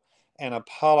table and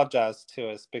apologized to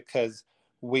us because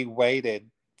we waited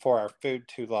for our food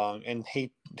too long, and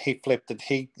he flipped it.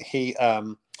 He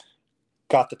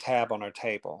got the tab on our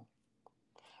table.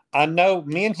 I know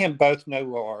me and him both know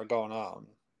what was going on.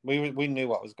 We knew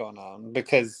what was going on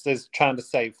because it's trying to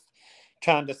say,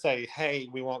 hey,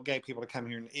 we want gay people to come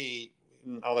here and eat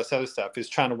and all this other stuff. Is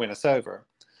trying to win us over.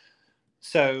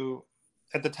 So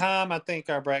at the time, I think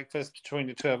our breakfast between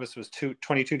the two of us was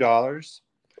 $22.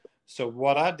 So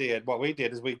what we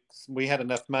did is we had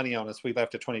enough money on us. We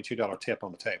left a $22 tip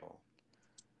on the table.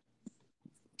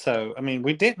 So, I mean,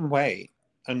 we didn't wait,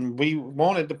 and we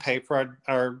wanted to pay for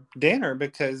our dinner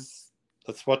because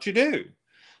that's what you do.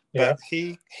 Yeah. But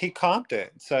he comped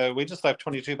it. So we just left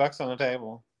 $22 on the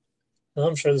table. Well,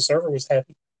 I'm sure the server was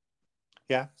happy.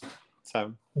 Yeah.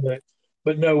 So,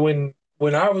 but no,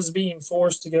 when I was being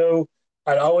forced to go,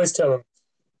 I'd always tell them,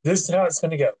 this is how it's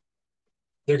going to go.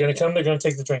 They're going to come, they're going to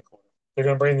take the drink order. They're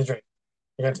going to bring the drink.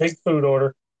 They're going to take the food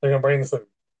order. They're going to bring the food.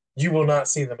 You will not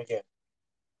see them again.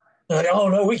 And like, oh,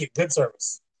 no, we get good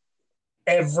service.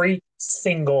 Every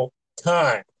single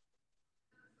time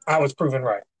I was proven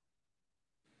right.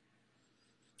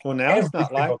 Well, now it's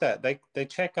not like that. They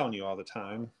check on you all the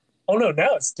time. Oh, no,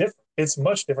 now it's different. It's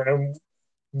much different. And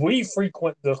we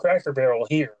frequent the Cracker Barrel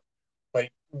here.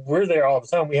 Like, we're there all the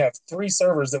time. We have 3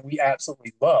 servers that we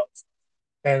absolutely love.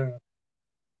 And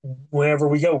whenever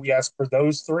we go, we ask for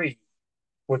those 3.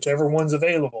 Whichever one's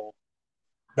available,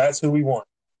 that's who we want.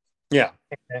 Yeah.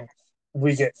 And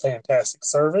we get fantastic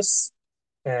service.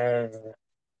 And,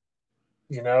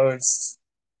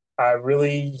 I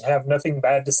really have nothing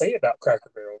bad to say about Cracker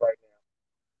Barrel right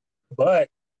now. But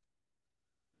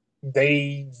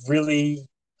they really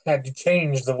had to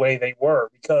change the way they were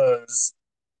because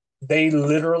they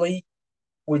literally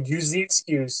would use the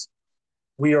excuse,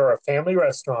 we are a family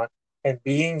restaurant and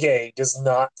being gay does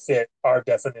not fit our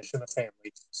definition of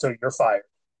family, so you're fired.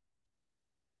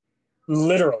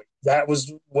 Literally, that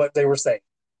was what they were saying.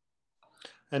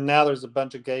 And now there's a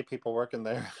bunch of gay people working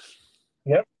there.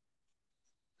 Yep.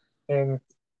 And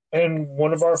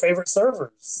one of our favorite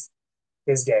servers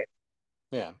is gay.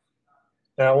 Yeah.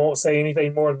 And I won't say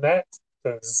anything more than that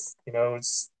because,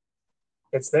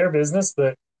 it's their business,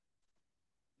 but,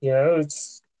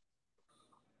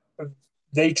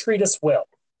 they treat us well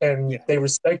and they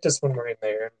respect us when we're in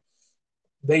there.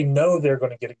 They know they're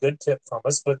going to get a good tip from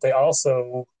us, but they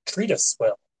also treat us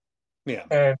well. Yeah.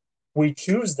 And we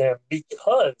choose them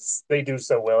because they do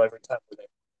so well every time we're there.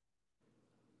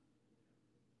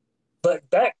 But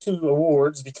back to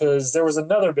awards, because there was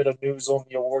another bit of news on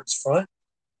the awards front.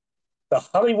 The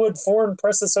Hollywood Foreign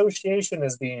Press Association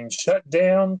is being shut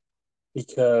down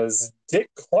because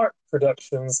Dick Clark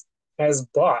Productions has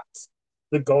bought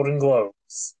the Golden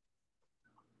Globes.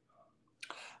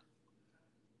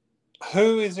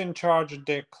 Who is in charge of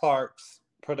Dick Clark's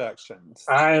Productions?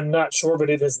 I am not sure,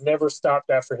 but it has never stopped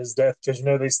after his death because,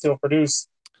 they still produce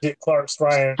Dick Clark's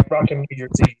Rockin' New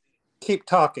Year's Eve. Keep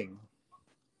talking.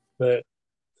 But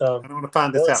I don't want to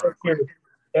find this out.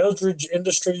 Eldridge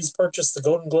Industries purchased the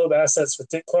Golden Globe assets with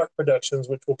Dick Clark Productions,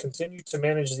 which will continue to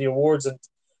manage the awards and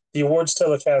the awards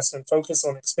telecast and focus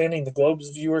on expanding the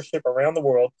Globe's viewership around the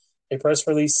world. A press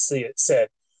release said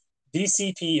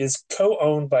DCP is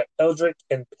co-owned by Eldridge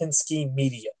and Penske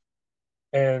Media.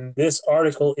 And this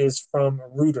article is from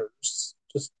Reuters,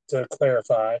 just to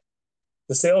clarify.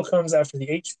 The sale comes after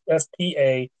the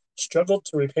HFPA struggled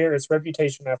to repair its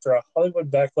reputation after a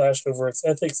Hollywood backlash over its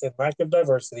ethics and lack of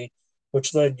diversity,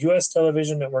 which led U.S.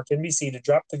 television network NBC to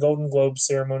drop the Golden Globe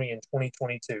ceremony in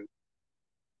 2022.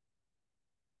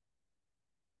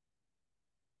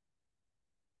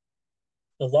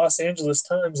 The Los Angeles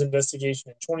Times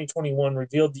investigation in 2021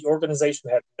 revealed the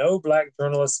organization had no black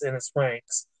journalists in its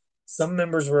ranks. Some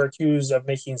members were accused of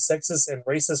making sexist and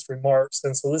racist remarks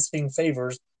and soliciting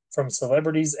favors from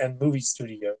celebrities and movie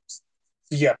studios.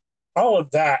 So yeah, all of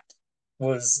that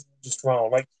was just wrong.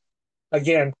 Like,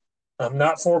 again, I'm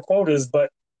not for quotas,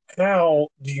 but how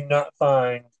do you not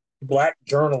find black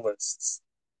journalists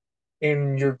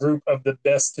in your group of the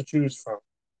best to choose from?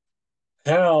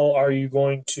 How are you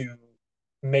going to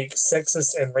make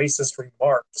sexist and racist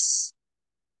remarks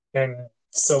and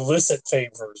solicit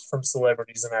favors from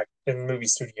celebrities in movie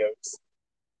studios?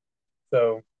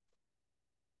 So,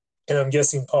 and I'm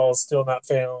guessing Paul's still not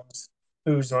found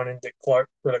who's running Dick Clark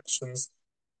Productions.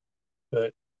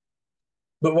 But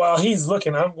while he's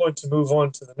looking, I'm going to move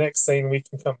on to the next thing. We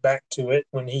can come back to it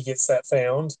when he gets that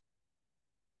found.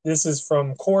 This is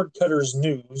from Cord Cutters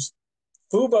News.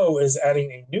 Fubo is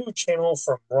adding a new channel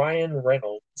from Ryan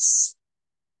Reynolds.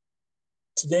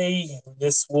 Today,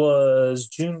 this was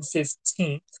June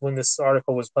 15th when this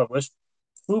article was published.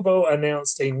 Fubo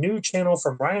announced a new channel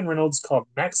from Ryan Reynolds called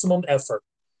Maximum Effort.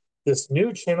 This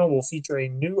new channel will feature a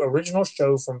new original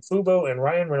show from Fubo and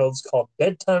Ryan Reynolds called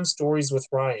Bedtime Stories with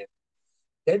Ryan.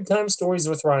 Bedtime Stories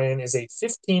with Ryan is a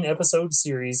 15-episode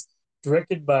series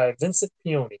directed by Vincent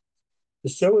Pioni. The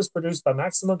show is produced by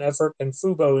Maximum Effort and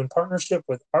Fubo in partnership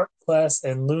with Art Class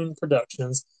and Loon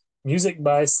Productions, music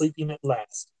by Sleeping at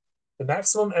Last. The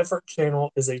Maximum Effort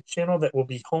channel is a channel that will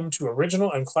be home to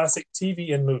original and classic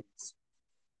TV and movies.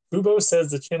 Fubo says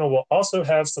the channel will also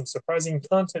have some surprising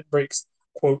content breaks,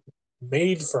 quote,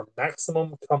 made for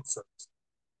maximum comfort.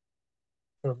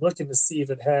 I'm looking to see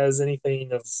if it has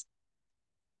anything of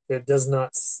that does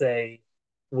not say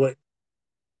what.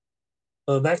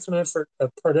 Maximum Effort, a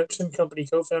production company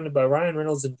co-founded by Ryan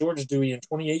Reynolds and George Dewey in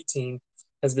 2018,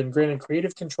 has been granted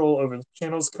creative control over the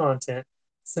channel's content.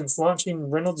 Since launching,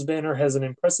 Reynolds' banner has an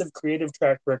impressive creative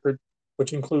track record,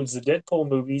 which includes the Deadpool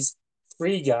movies,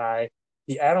 Free Guy,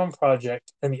 The Atom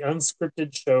Project, and the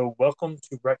unscripted show Welcome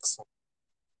to Wrexham.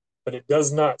 But it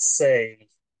does not say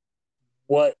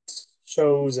what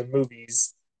shows and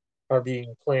movies are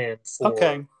being planned for.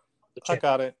 Okay, I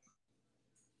got it.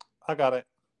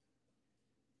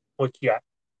 What you got?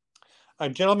 A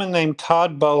gentleman named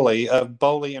Todd Bowley of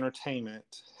Bowley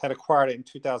Entertainment had acquired it in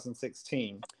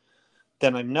 2016.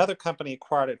 Then another company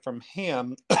acquired it from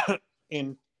him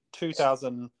in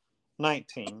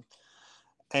 2019.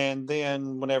 And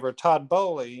then whenever Todd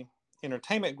Bowley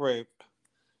Entertainment Group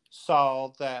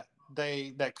saw that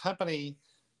that company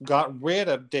got rid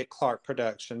of Dick Clark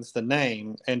Productions, the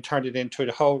name, and turned it into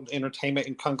a whole entertainment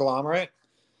and conglomerate,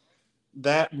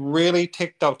 that really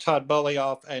ticked off Todd Bowley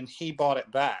off, and he bought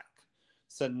it back.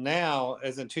 So now,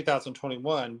 as in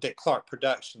 2021, Dick Clark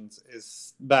Productions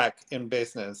is back in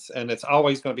business, and it's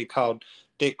always going to be called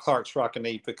Dick Clark's Rockin'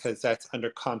 Eve because that's under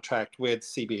contract with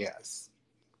CBS.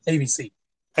 ABC.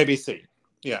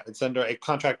 Yeah, it's under a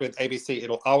contract with ABC.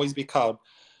 It'll always be called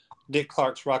Dick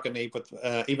Clark's Rockin' Eve, with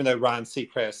even though Ryan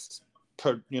Seacrest,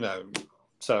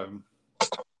 so.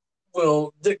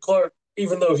 Well, Dick Clark,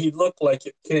 even though he looked like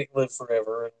it can't live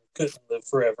forever and couldn't live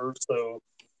forever, so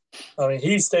I mean,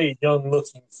 he stayed young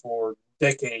looking for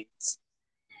decades.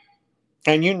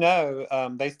 And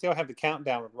they still have the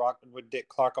countdown with Dick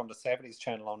Clark on the 70s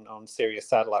channel on Sirius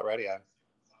Satellite Radio.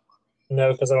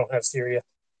 No, because I don't have Sirius.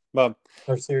 Well,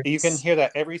 you can hear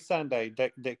that every Sunday.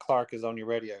 Dick Clark is on your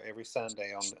radio every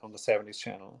Sunday on the 70s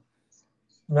channel.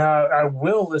 Now, I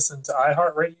will listen to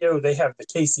iHeartRadio. They have the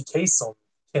Casey Kasem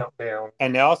countdown.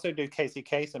 And they also do Casey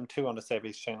Kasem, too, on the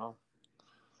 70s channel.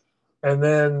 And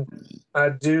then I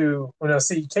do, when I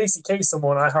see Casey Kasem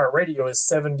on iHeartRadio is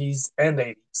 70s and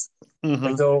 80s. Mm-hmm.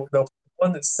 Like they'll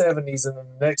one that's 70s, and then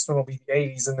the next one will be the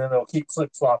 80s, and then they'll keep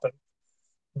flip-flopping.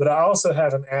 But I also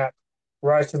have an app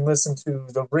where I can listen to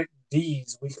the Rick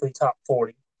Dees Weekly Top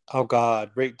 40. Oh, God.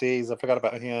 Rick Dees. I forgot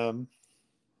about him.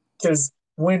 Because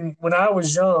when I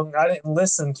was young, I didn't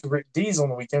listen to Rick Dees on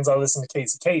the weekends. I listened to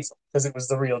Casey Kasem because it was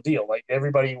the real deal. Like,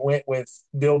 everybody went with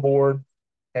Billboard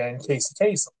and Casey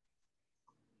Kasem.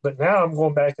 But now I'm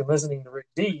going back and listening to Rick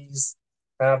Dees.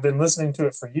 And I've been listening to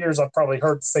it for years. I've probably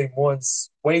heard the same ones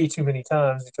way too many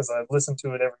times because I've listened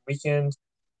to it every weekend.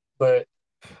 But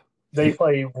they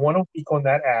play one a week on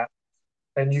that app,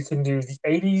 and you can do the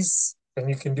 80s and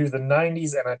you can do the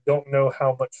 90s. And I don't know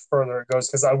how much further it goes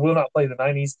because I will not play the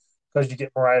 90s because you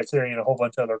get Mariah Carey and a whole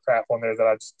bunch of other crap on there that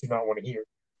I just do not want to hear.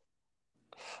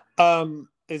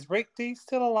 Is Rick D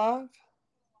still alive?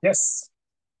 Yes.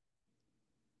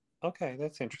 Okay,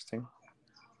 that's interesting.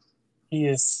 He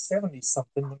is 70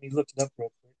 something. Let me look it up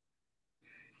real quick.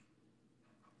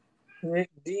 Rick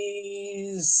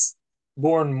Dees,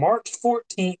 born March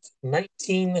 14th,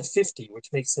 1950, which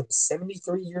makes him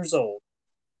 73 years old.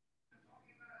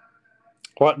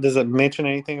 What does it mention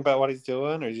anything about what he's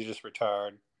doing, or is he just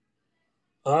retired?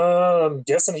 I'm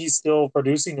guessing he's still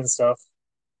producing and stuff.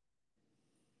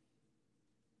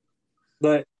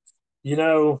 But, you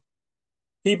know,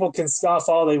 people can scoff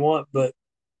all they want, but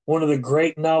one of the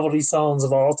great novelty songs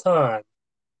of all time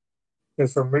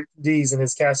is from Rick Dees and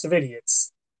his Cast of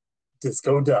Idiots,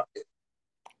 Disco Duck.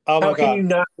 Oh my How can you God.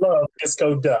 not love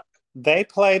Disco Duck? They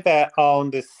play that on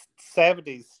the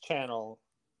 70s channel.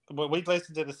 We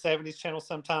listen to the 70s channel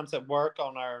sometimes at work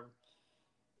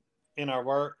in our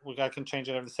work. I can change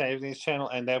it over to the 70s channel,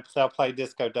 and they'll play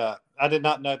Disco Duck. I did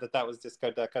not know that was Disco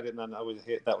Duck. I did not know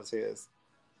that was his.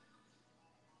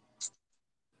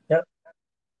 Yep.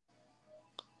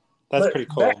 That's But pretty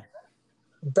cool.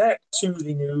 back to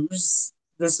the news.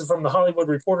 This is from the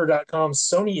HollywoodReporter.com.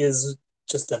 Sony is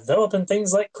just developing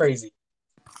things like crazy.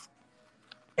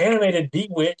 Animated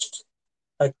Bewitched,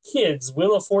 a kid's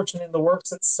Wheel of Fortune in the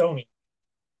works at Sony.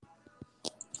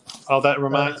 Oh, that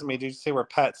reminds me. Did you see where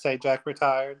Pat Sajak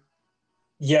retired?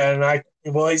 Yeah, and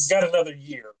he's got another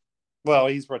year. Well,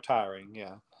 he's retiring,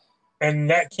 yeah. And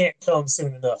that can't come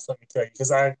soon enough, let me tell you.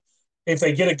 Because if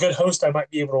they get a good host, I might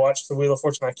be able to watch the Wheel of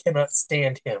Fortune. I cannot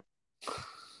stand him.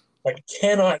 Like,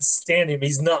 cannot stand him.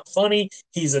 He's not funny.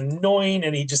 He's annoying,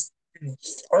 and he just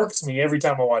irks me every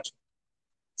time I watch him.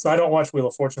 So I don't watch Wheel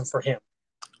of Fortune for him.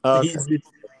 Okay.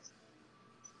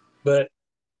 But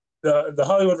the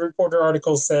Hollywood Reporter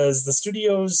article says the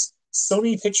studio's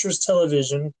Sony Pictures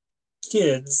Television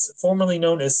Kids, formerly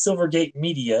known as Silvergate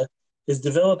Media, is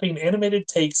developing animated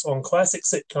takes on classic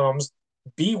sitcoms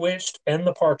Bewitched and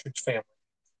The Partridge Family.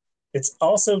 It's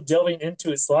also delving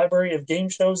into its library of game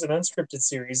shows and unscripted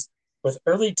series with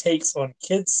early takes on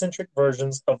kid-centric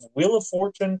versions of Wheel of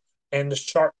Fortune and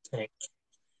Shark Tank.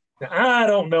 Now, I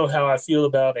don't know how I feel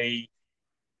about a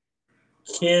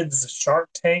kids Shark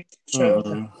Tank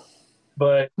show,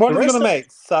 but what the are they rest going to of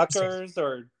make? Suckers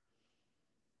or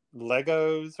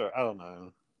Legos or I don't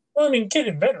know. well, I mean, kid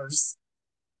inventors.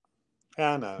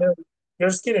 I know.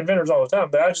 There's kid inventors all the time,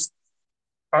 but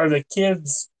are the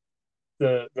kids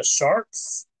the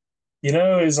sharks? You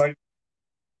know, is like,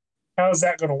 how is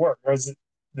that going to work? Or is it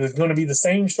going to be the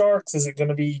same sharks? Is it going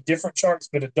to be different sharks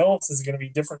but adults? Is it going to be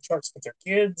different sharks with their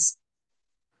kids?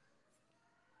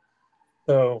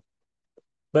 So,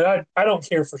 but I don't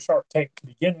care for Shark Tank to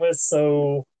begin with,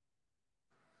 so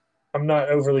I'm not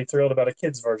overly thrilled about a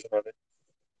kids version of it.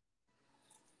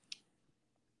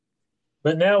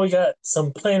 But now we got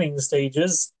some planning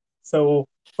stages. So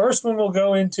first one we'll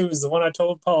go into is the one I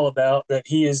told Paul about that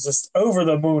he is just over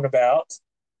the moon about.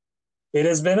 It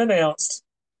has been announced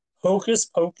Hocus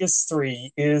Pocus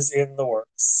 3 is in the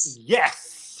works.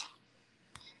 Yes.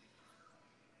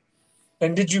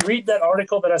 And did you read that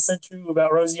article that I sent you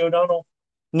about Rosie O'Donnell?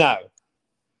 No.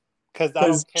 Because I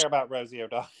don't care about Rosie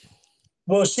O'Donnell.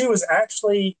 Well, she was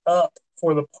actually up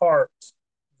for the part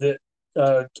that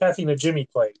Kathy Najimy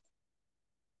played.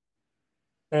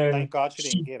 And thank God she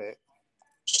didn't get it.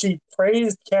 She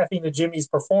praised Kathy Najimy's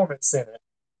performance in it,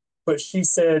 but she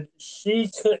said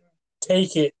she couldn't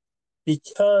take it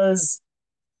because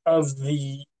of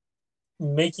the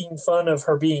making fun of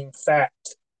her being fat.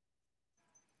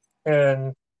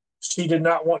 And she did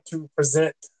not want to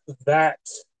present that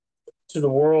to the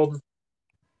world.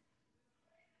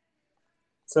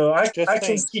 So I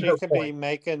can see she her could point. be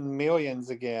making millions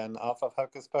again off of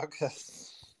Hocus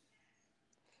Pocus.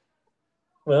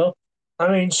 Well,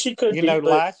 I mean, she could You be, know,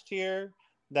 but last year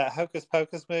that Hocus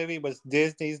Pocus movie was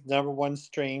Disney's #1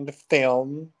 streamed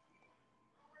film.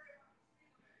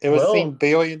 It was seen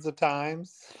billions of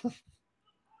times.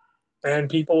 And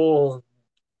people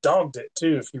dogged it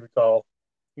too, if you recall.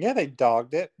 Yeah, they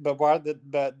dogged it, but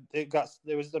it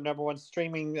was the #1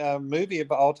 streaming movie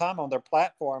of all time on their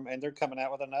platform, and they're coming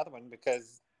out with another one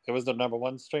because it was the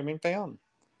 #1 streaming film.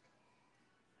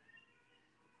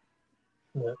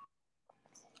 Yeah.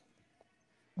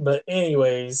 But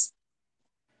anyways,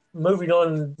 moving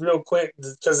on real quick,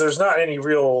 because there's not any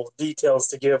real details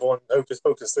to give on Hocus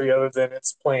Pocus 3 other than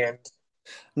it's planned.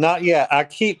 Not yet. I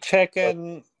keep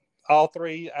checking all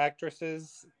three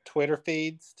actresses' Twitter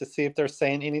feeds to see if they're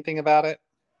saying anything about it.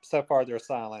 So far, they're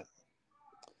silent.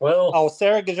 Well, Oh,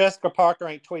 Sarah Jessica Parker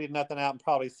ain't tweeted nothing out in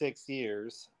probably 6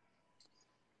 years.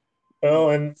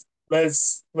 and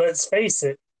let's face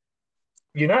it,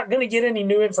 you're not going to get any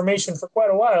new information for quite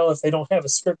a while if they don't have a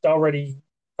script already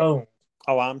owned.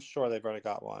 Oh, I'm sure they've already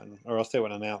got one, or else they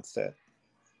would have announced it.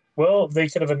 Well, they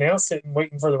could have announced it and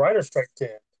waiting for the writer's strike to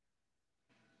end.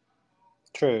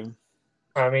 True.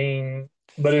 I mean,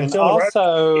 but And until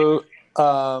also,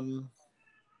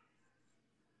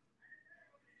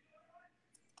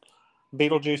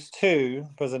 Beetlejuice 2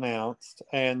 was announced,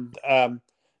 and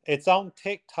it's on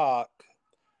TikTok.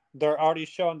 They're already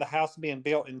showing the house being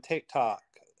built in TikTok,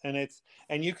 and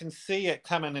you can see it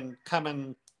coming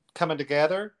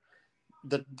together.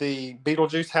 The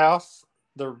Beetlejuice house,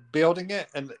 they're building it,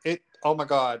 and it, oh my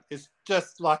god, it's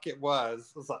just like it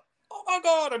was. It's like, oh my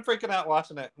god, I'm freaking out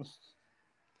watching it.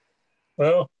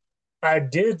 Well, I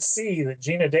did see that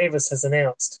Gina Davis has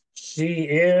announced she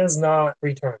is not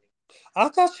returning. I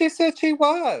thought she said she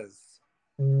was.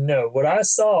 No, what I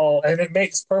saw, and it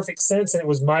makes perfect sense, and it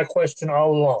was my question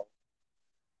all along.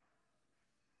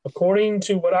 According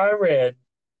to what I read,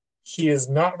 she is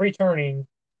not returning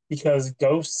because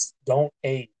ghosts don't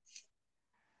age.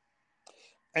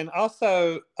 And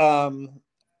also,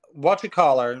 what you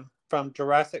call her from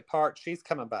Jurassic Park, she's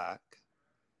coming back.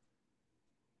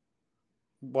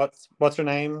 What's her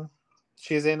name?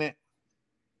 She's in it.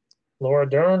 Laura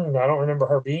Dern, I don't remember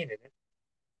her being in it.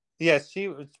 Yes,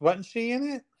 wasn't she in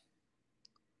it?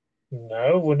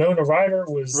 No, Winona Ryder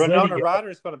was Winona Lydia.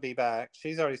 Ryder's going to be back.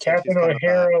 She's already said Catherine she's coming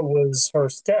O'Hara back. was her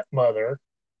stepmother,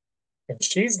 and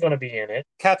she's going to be in it.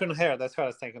 Catherine O'Hara, that's what I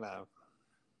was thinking of.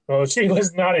 Well, she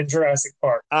was not in Jurassic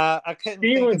Park. I couldn't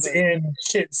She think was of it. in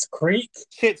Schitt's Creek.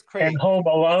 Schitt's Creek. And Home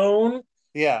Alone.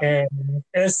 Yeah. And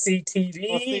SCTV.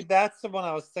 Well, see, that's the one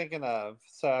I was thinking of,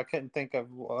 so I couldn't think of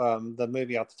the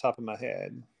movie off the top of my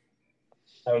head.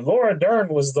 Laura Dern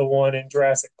was the one in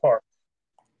Jurassic Park.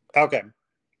 Okay.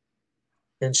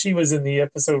 And she was in the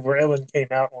episode where Ellen came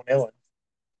out on Ellen.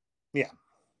 Yeah.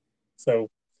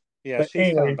 So. Yeah,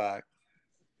 she's coming back.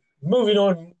 Moving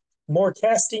on, more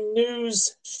casting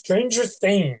news. Stranger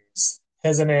Things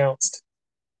has announced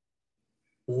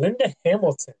Linda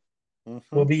Hamilton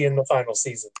will be in the final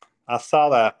season. I saw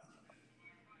that.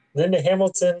 Linda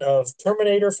Hamilton of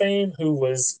Terminator fame, who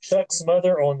was Chuck's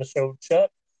mother on the show Chuck,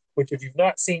 which if you've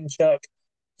not seen Chuck,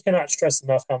 cannot stress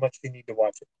enough how much you need to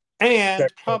watch it. And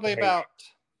that's probably about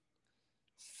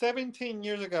 17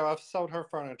 years ago, I've sold her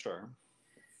furniture.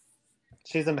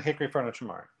 She's in the Hickory Furniture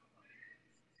Mart.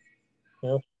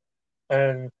 Yeah.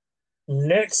 And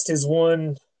next is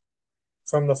one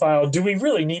from the file. Do we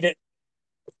really need it?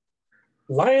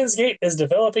 Lionsgate is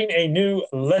developing a new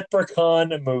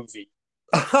Leprechaun movie.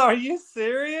 Are you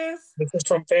serious? This is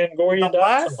from Fangoria.com. The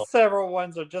last several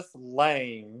ones are just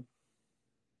lame.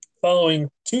 Following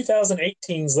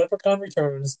 2018's Leprechaun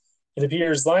Returns, it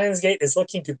appears Lionsgate is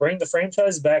looking to bring the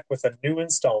franchise back with a new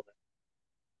installment.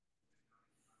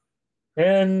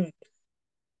 And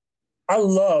I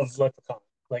love Leprechaun.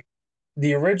 Like,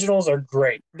 the originals are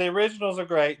great. The originals are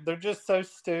great. They're just so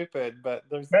stupid, but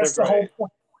that's the whole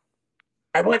point.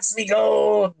 I wants me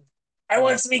gold. I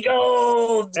wants me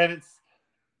gold. And it's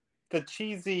the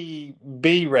cheesy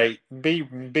B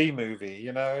movie,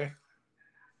 you know.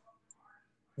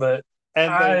 But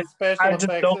the special effects,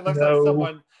 it looks like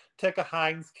someone took a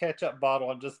Heinz ketchup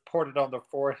bottle and just poured it on their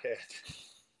forehead.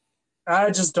 I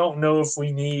just don't know if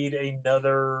we need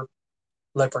another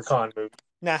Leprechaun movie.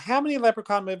 Now, how many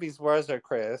Leprechaun movies was there,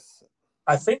 Chris?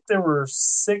 I think there were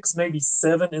 6, maybe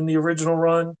 7 in the original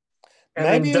run. And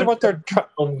maybe then what they're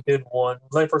only did one,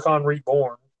 Leprechaun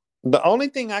Reborn. The only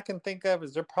thing I can think of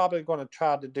is they're probably going to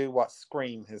try to do what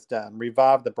Scream has done,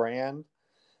 revive the brand.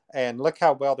 And look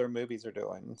how well their movies are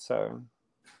doing. So,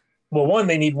 well, one,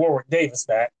 they need Warwick Davis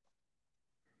back.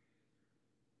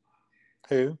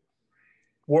 Who?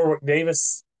 Warwick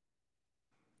Davis.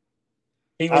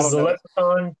 He was the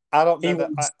Leprechaun. I don't know. He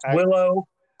was Willow.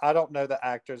 I don't know the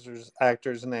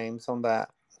actors' names on that.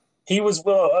 He was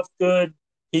Willow Upgood.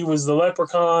 He was the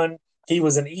Leprechaun. He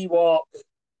was an Ewok.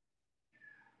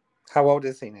 How old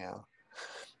is he now?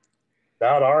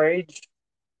 About our age.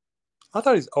 I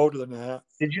thought he's older than that.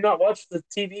 Did you not watch the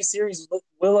TV series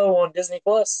Willow on Disney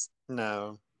Plus?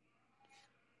 No.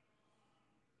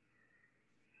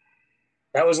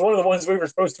 That was one of the ones we were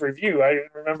supposed to review. I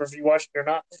didn't remember if you watched it or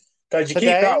not. Because you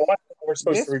keep not watching what we're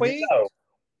supposed to review.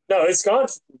 No, it's gone.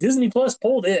 Disney Plus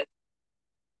pulled it.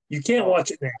 You can't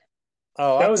watch it now.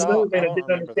 Oh, That was another thing I don't didn't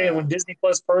remember understand when that. Disney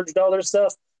Plus purged all their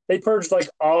stuff. They purged like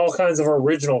all kinds of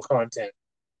original content.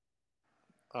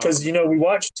 Because, we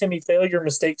watched Timmy Failure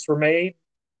Mistakes Were Made,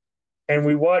 and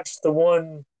we watched the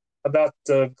one about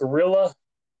the gorilla.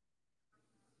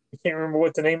 I can't remember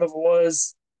what the name of it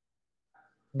was,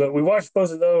 but we watched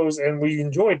both of those, and we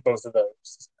enjoyed both of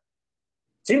those.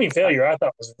 Timmy Failure, I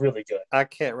thought was really good, I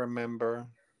can't remember.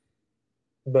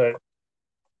 but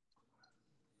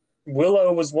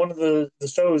Willow was one of the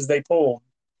shows they pulled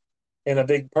in a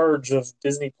big purge of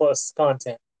Disney Plus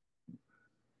content.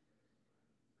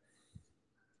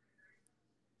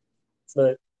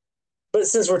 But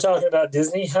since we're talking about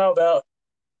Disney, how about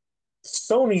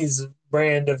Sony's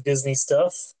brand of Disney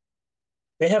stuff?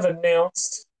 They have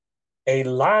announced a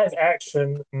live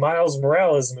action Miles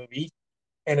Morales movie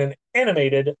and an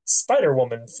animated Spider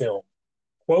Woman film.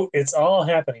 Quote, "It's all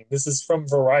happening." This is from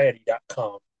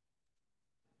Variety.com.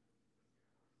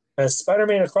 As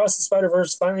Spider-Man Across the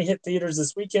Spider-Verse finally hit theaters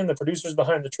this weekend, the producers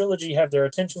behind the trilogy have their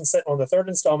attention set on the third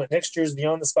installment next year's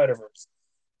Beyond the Spider-Verse.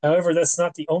 However, that's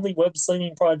not the only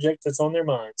web-slinging project that's on their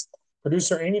minds.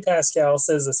 Producer Amy Pascal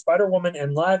says the Spider-Woman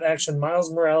and live-action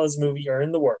Miles Morales movie are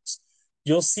in the works.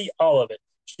 "You'll see all of it,"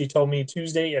 she told me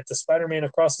Tuesday at the Spider-Man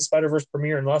Across the Spider-Verse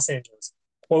premiere in Los Angeles.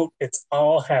 Quote, "It's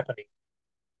all happening."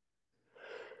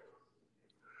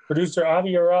 Producer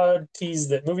Avi Arad teased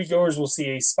that moviegoers will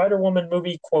see a Spider-Woman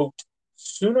movie, quote,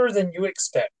 "sooner than you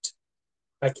expect.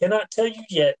 I cannot tell you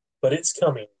yet, but it's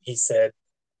coming," he said.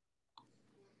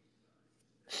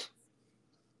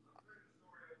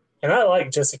 And I like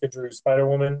Jessica Drew,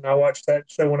 Spider-Woman. I watched that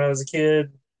show when I was a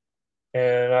kid,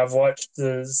 and I've watched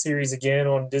the series again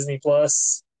on Disney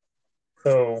Plus.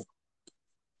 So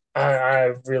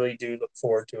I really do look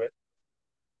forward to it.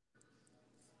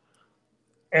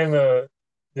 And the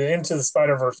Into the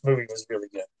Spider-Verse movie was really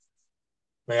good.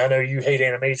 I mean, I know you hate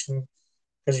animation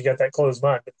because you got that closed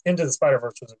mind, but Into the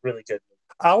Spider-Verse was a really good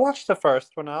movie. I watched the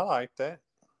first one. I liked it.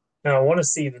 Now, I want to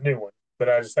see the new one, but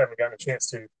I just haven't gotten a chance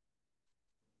to.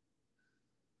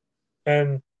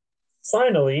 And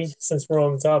finally, since we're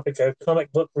on the topic of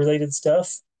comic book related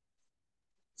stuff,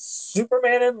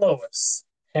 Superman and Lois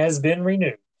has been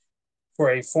renewed for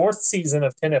a fourth season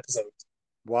of 10 episodes.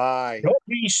 Why? Don't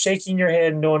be shaking your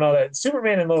head and knowing all that.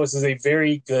 Superman and Lois is a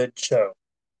very good show.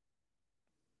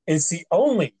 It's the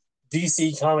only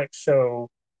DC comic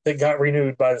show that got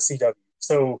renewed by the CW.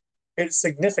 So it's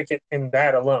significant in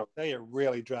that alone. They are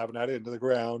really driving that into the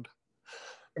ground.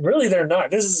 Really, they're not.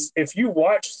 If you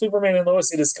watch Superman and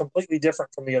Lois, it is completely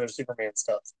different from the other Superman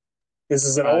stuff. This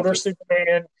is an older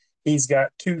Superman. He's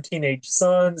got 2 teenage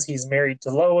sons. He's married to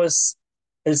Lois.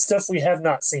 It's stuff we have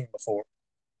not seen before.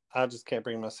 I just can't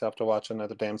bring myself to watch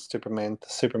another damn Superman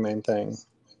thing.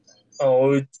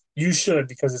 Oh, you should,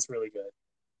 because it's really good.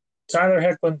 Tyler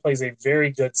Hoechlin plays a very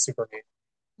good Superman.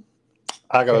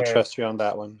 I gotta trust you on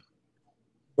that one.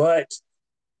 But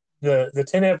the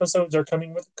 10 episodes are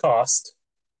coming with a cost.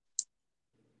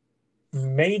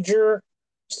 Major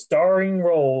starring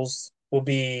roles will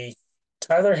be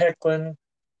Tyler Hoechlin,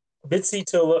 Bitsy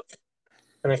Tulloch,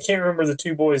 and I can't remember the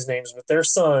 2 boys' names, but their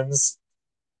sons,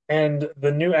 and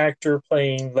the new actor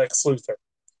playing Lex Luthor.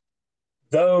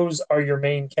 Those are your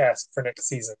main cast for next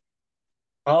season.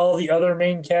 All the other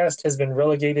main cast has been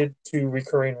relegated to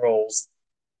recurring roles.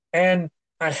 And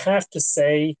I have to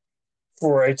say,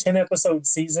 for a 10-episode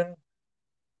season,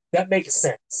 that makes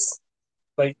sense.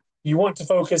 Like, you want to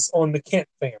focus on the Kent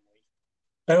family.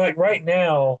 And like right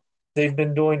now, they've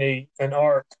been doing an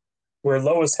arc where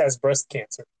Lois has breast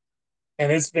cancer. And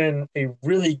it's been a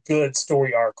really good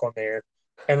story arc on there.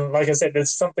 And like I said,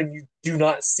 it's something you do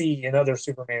not see in other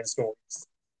Superman stories.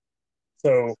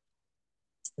 So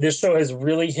this show has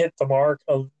really hit the mark.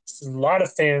 A lot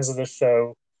of fans of the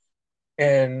show.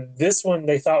 And this one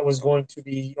they thought was going to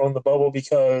be on the bubble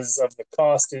because of the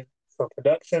cost for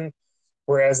production,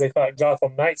 whereas they thought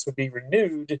Gotham Knights would be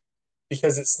renewed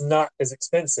because it's not as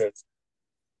expensive.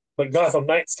 But Gotham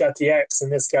Knights got the axe,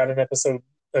 and this got a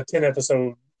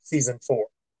 10-episode season 4.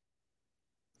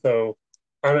 So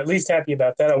I'm at least happy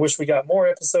about that. I wish we got more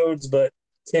episodes, but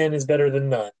 10 is better than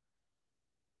none.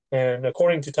 And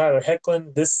according to Tyler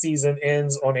Hoechlin, this season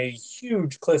ends on a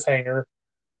huge cliffhanger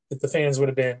that the fans would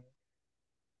have been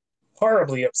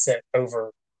horribly upset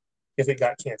over if it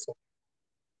got canceled.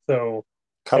 So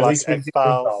at least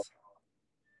X-Files.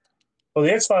 Well,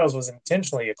 the X-Files was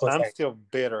intentionally a cliffhanger. I'm still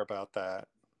bitter about that.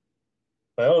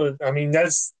 Well, I mean,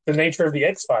 that's the nature of the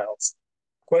X-Files.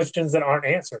 Questions that aren't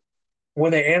answered.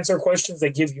 When they answer questions, they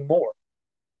give you more.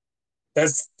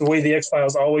 That's the way the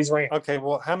X-Files always ran. Okay,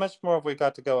 well, how much more have we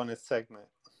got to go in this segment?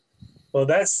 Well,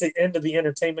 that's the end of the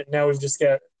entertainment. Now we've just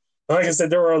got Like I said,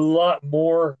 there were a lot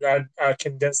more. I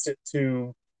condensed it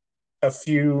to a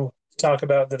few to talk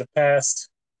about that have passed.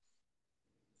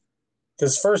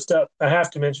 Because first up, I have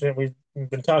to mention it. We've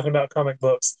been talking about comic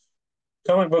books.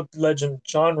 Comic book legend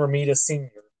John Romita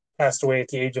Sr. passed away at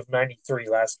the age of 93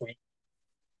 last week.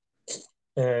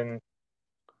 And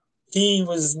he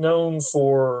was known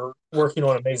for working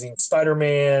on Amazing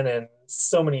Spider-Man and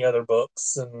so many other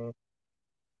books. And,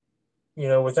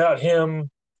 without him,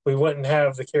 we wouldn't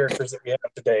have the characters that we have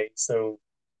today. So,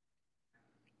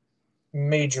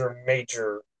 major,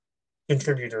 major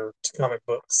contributor to comic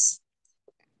books.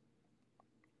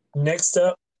 Next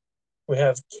up, we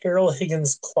have Carol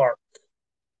Higgins Clark,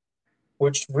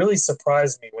 which really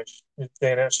surprised me when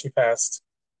they announced she passed.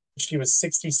 She was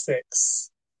 66.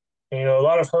 And, a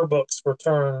lot of her books were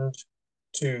turned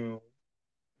to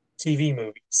TV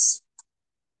movies.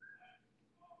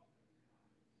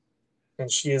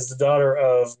 And she is the daughter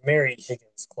of Mary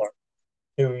Higgins Clark,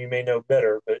 who you may know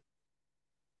better, but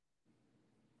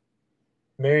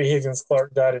Mary Higgins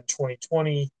Clark died in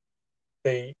 2020.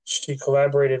 She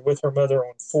collaborated with her mother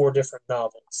on 4 different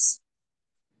novels.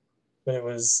 But it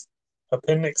was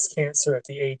appendix cancer at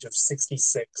the age of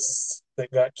 66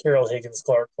 that got Carol Higgins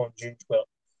Clark on June 12th.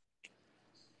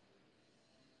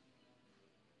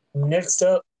 Next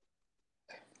up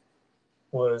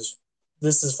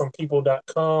this is from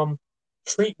people.com.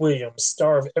 Treat Williams,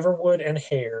 star of Everwood and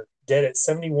Hair, dead at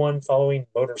 71 following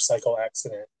motorcycle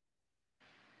accident.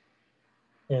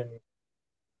 And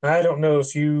I don't know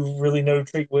if you really know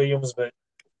Treat Williams, but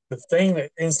the thing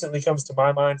that instantly comes to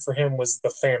my mind for him was The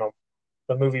Phantom,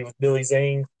 the movie with Billy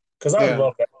Zane, because I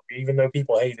love that movie, even though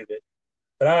people hated it.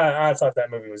 But I thought that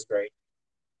movie was great.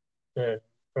 And,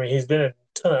 he's been in a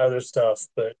ton of other stuff,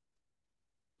 but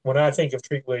when I think of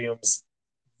Treat Williams,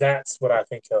 that's what I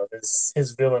think of, is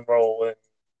his villain role in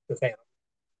The Phantom.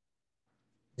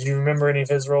 Do you remember any of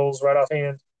his roles right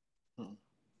offhand?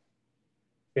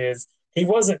 He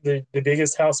wasn't the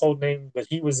biggest household name, but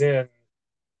he's in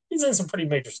some pretty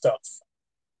major stuff.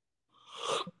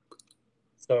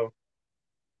 So,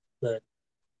 but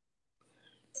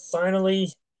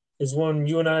finally is one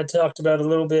you and I talked about a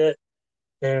little bit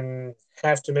and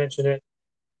have to mention it.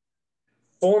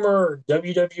 Former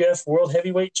WWF World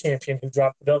Heavyweight Champion who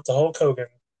dropped the belt to Hulk Hogan,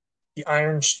 the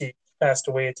Iron Sheik, passed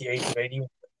away at the age of 81.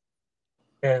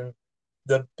 And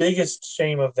the biggest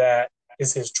shame of that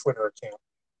is his Twitter account.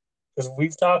 Because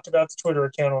we've talked about the Twitter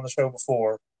account on the show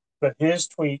before, but his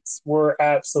tweets were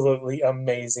absolutely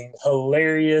amazing,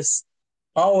 hilarious,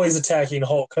 always attacking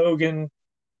Hulk Hogan.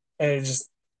 And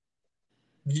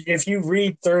if you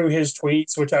read through his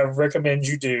tweets, which I recommend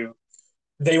you do,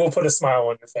 they will put a smile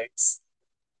on your face.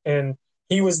 And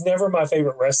he was never my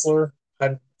favorite wrestler.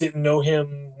 I didn't know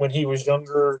him when he was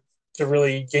younger to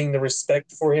really gain the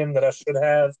respect for him that I should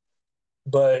have.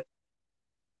 But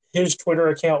his Twitter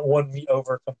account won me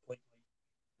over completely.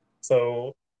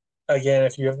 So, again,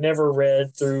 if you have never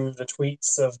read through the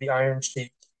tweets of the Iron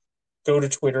Sheik, go to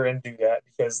Twitter and do that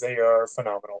because they are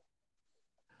phenomenal.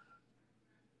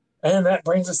 And that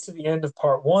brings us to the end of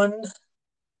part 1.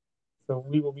 So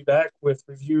we will be back with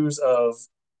reviews of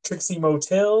Trixie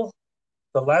Motel,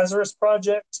 The Lazarus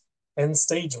Project, and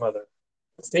Stage Mother.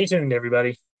 Stay tuned,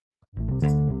 everybody.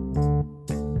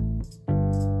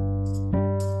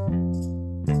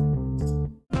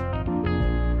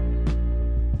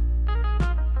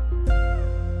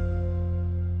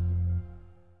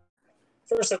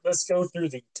 First up, let's go through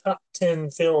the top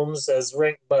 10 films as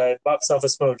ranked by Box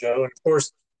Office Mojo. And of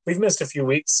course, we've missed a few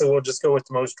weeks, so we'll just go with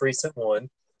the most recent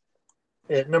one.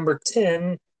 At number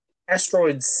 10,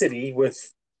 Asteroid City,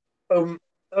 with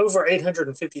over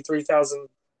 853,000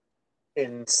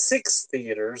 in 6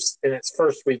 theaters in its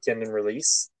first weekend in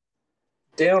release.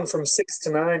 Down from 6 to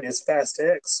 9 is Fast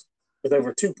X, with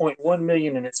over 2.1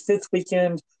 million in its 5th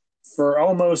weekend for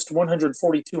almost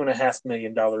 $142.5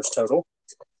 million total.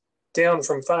 Down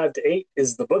from 5 to 8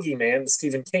 is The Boogeyman, the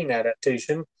Stephen King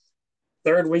adaptation.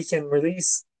 3rd weekend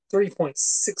release,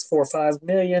 3.645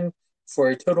 million for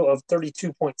a total of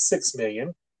 32.6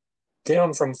 million.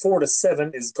 Down from 4 to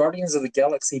 7 is Guardians of the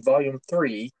Galaxy Volume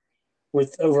 3,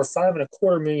 with over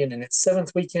 5.25 million in its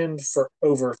 7th weekend for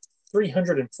over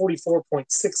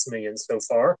 344.6 million so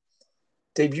far.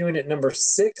 Debuting at number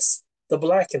 6, The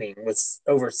Blackening, with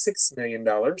over $6 million.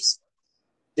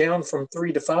 Down from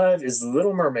 3 to 5 is The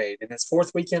Little Mermaid. In its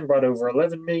 4th weekend, brought over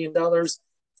 $11 million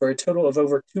for a total of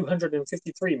over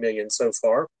 $253 million so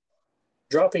far.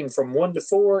 Dropping from 1 to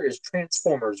 4 is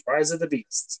Transformers: Rise of the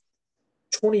Beasts.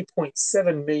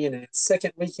 $20.7 million in its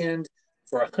 2nd weekend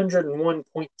for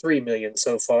 $101.3 million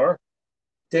so far.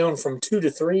 Down from 2 to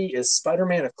 3 is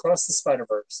Spider-Man Across the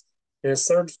Spider-Verse. In its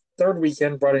third third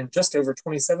weekend brought in just over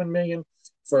 $27 million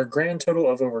for a grand total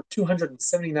of over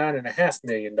 $279.5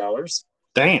 million.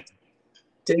 Damn.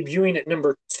 Debuting at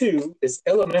number 2 is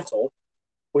Elemental,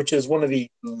 which is one of the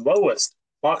lowest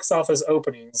box office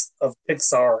openings of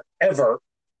Pixar ever,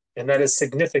 and that is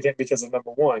significant because of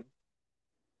number 1.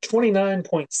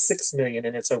 $29.6 million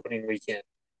in its opening weekend.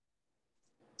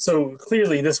 So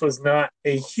clearly, this was not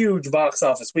a huge box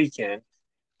office weekend.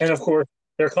 And of course,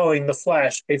 they're calling The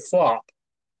Flash a flop,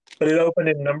 but it opened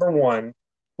at number 1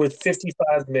 with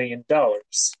 $55 million.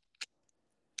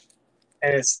 And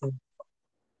it's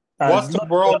What's the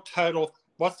world total?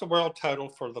 What's the world total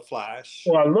for The Flash?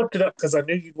 Well, I looked it up because I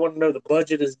knew you'd want to know the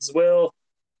budget as well.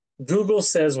 Google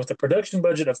says with a production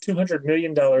budget of $200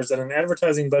 million and an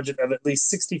advertising budget of at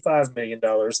least $65 million,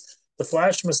 The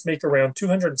Flash must make around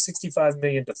 $265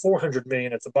 million to $400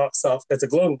 million at the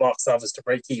global box office to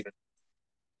break even.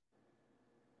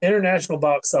 International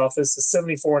box office is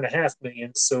 $74.5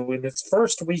 million, so in its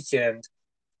first weekend,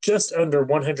 just under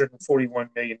 $141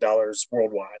 million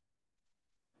worldwide.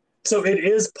 So it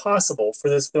is possible for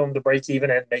this film to break even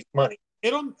and make money.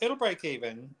 It'll break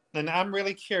even. And I'm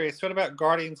really curious, what about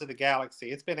Guardians of the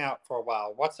Galaxy? It's been out for a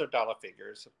while. What's their dollar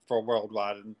figures for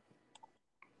worldwide?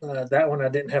 That one I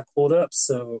didn't have pulled up.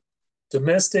 So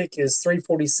domestic is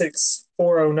 346,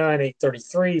 409,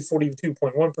 833,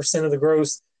 42.1% of the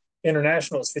gross.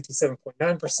 International is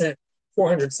 57.9%,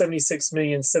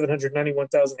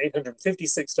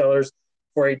 $476,791,856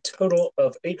 for a total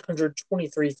of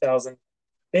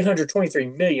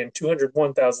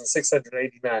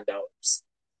 $823,201,689.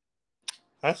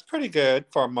 That's pretty good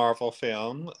for a Marvel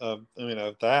film of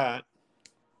that.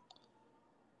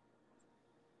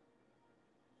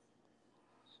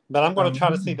 But I'm going to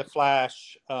try to see The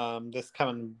Flash this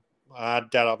coming. I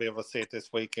doubt I'll be able to see it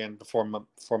this weekend before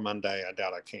Monday. I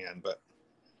doubt I can. But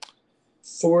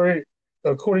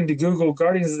according to Google,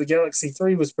 Guardians of the Galaxy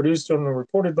 3 was produced on a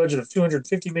reported budget of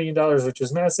 $250 million, which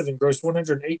is massive, and grossed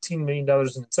 $118 million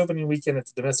in its opening weekend at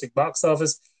the domestic box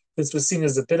office. This was seen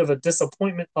as a bit of a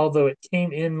disappointment, although it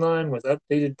came in line with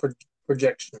updated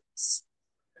projections.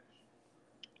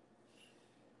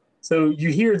 So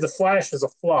you hear The Flash is a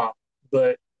flop,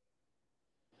 but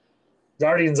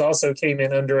Guardians also came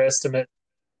in underestimate,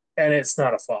 and it's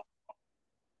not a flop.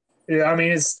 Yeah, I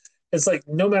mean, it's like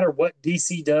no matter what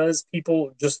DC does,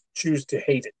 people just choose to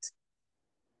hate it.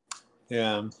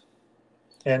 Yeah.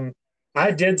 And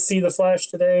I did see The Flash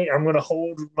today. I'm going to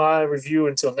hold my review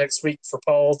until next week for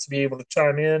Paul to be able to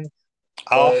chime in.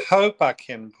 I'll hope I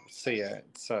can see it.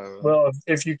 So, well,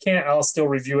 if you can't, I'll still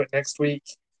review it next week.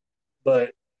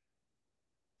 But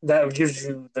that gives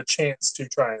you the chance to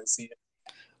try and see it.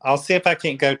 I'll see if I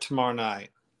can't go tomorrow night.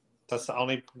 That's the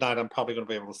only night I'm probably going to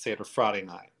be able to see it, or Friday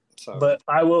night. So, but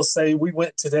I will say we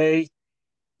went today.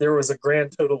 There was a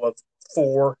grand total of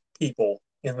 4 people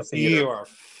in the theater. You are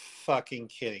fucking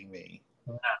kidding me.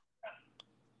 No.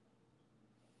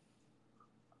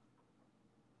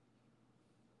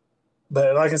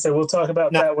 But like I said, we'll talk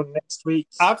about that one next week.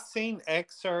 I've seen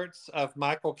excerpts of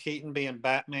Michael Keaton being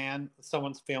Batman.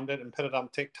 Someone's filmed it and put it on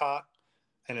TikTok,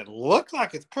 and it looked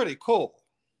like it's pretty cool.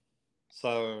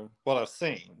 So, what I've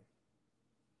seen.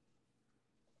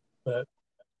 But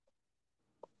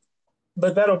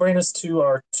that'll bring us to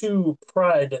our 2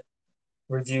 Pride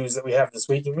reviews that we have this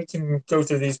week, and we can go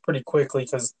through these pretty quickly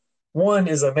because one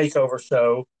is a makeover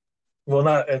show.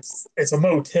 Well, it's a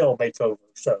motel makeover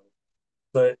show,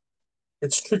 but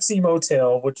it's Trixie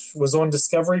Motel, which was on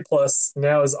Discovery Plus,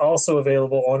 now is also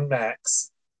available on Max.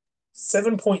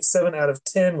 7.7 out of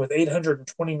 10 with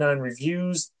 829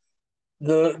 reviews.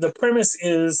 The premise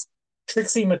is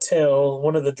Trixie Mattel,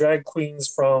 one of the drag queens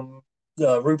from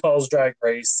RuPaul's Drag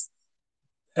Race,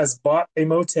 has bought a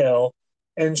motel,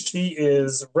 and she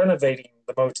is renovating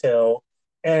the motel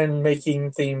and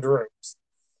making themed rooms.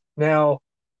 Now,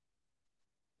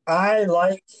 I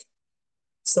like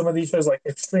some of these shows like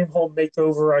Extreme Home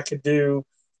Makeover I could do,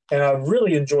 and I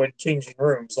really enjoyed Changing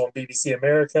Rooms on BBC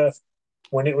America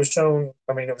when it was shown.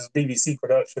 I mean, it was a BBC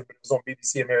production, but it was on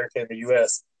BBC America in the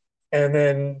US. And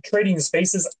then Trading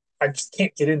Spaces, I just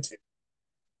can't get into.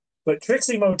 But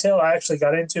Trixie Motel, I actually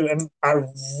got into, and I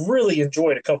really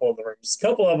enjoyed a couple of the rooms. A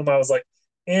couple of them, I was like,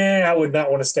 I would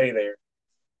not want to stay there.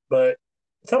 But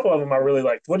a couple of them I really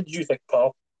liked. What did you think,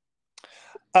 Paul?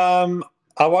 I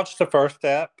watched the first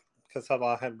step because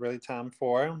I had really time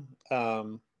for it.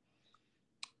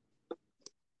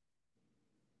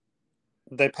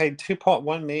 They paid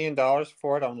 $2.1 million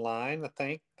for it online. I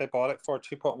think they bought it for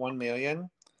 $2.1 million.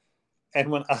 And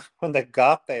when they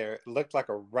got there, it looked like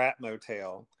a rat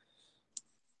motel.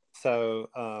 So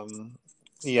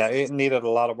Yeah, it needed a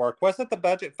lot of work. Wasn't the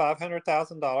budget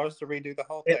 $500,000 to redo the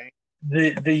whole thing?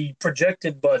 The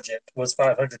projected budget was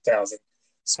 500,000.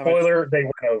 How much? Spoiler: they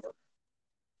went over.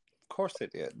 Of course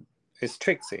it did. It's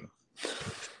Trixie.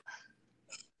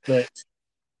 But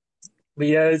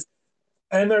yeah,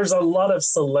 and there's a lot of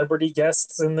celebrity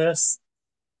guests in this.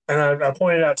 And I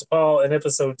pointed out to Paul in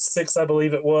episode 6, I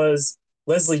believe it was,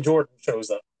 Leslie Jordan shows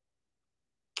up.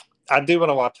 I do want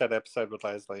to watch that episode with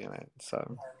Leslie in it.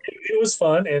 So It was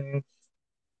fun, and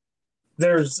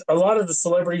there's a lot of the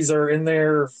celebrities are in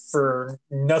there for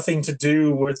nothing to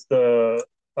do with the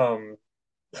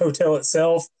hotel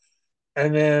itself.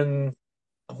 And then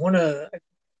I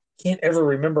can't ever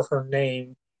remember her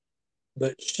name,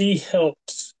 but she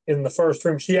helped in the first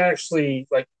room. She actually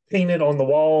like painted on the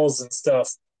walls and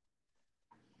stuff.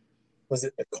 Was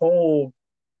it Nicole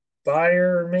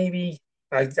Byer, maybe?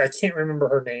 I can't remember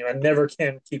her name. I never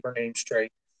can keep her name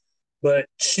straight. But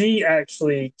she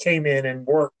actually came in and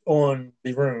worked on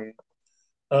the room.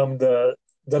 The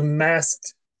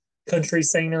masked country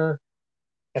singer.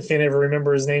 I can't ever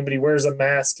remember his name, but he wears a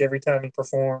mask every time he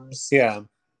performs. yeah,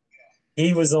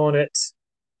 He was on it.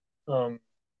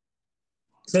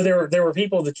 So there were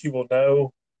people that you will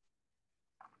know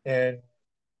and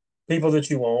people that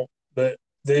you won't. But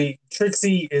the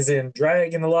Trixie is in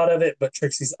drag in a lot of it, but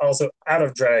Trixie's also out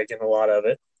of drag in a lot of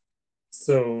it.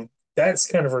 So that's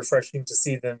kind of refreshing to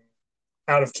see them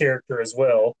out of character as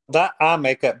well. that eye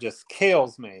makeup just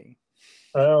kills me.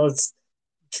 It's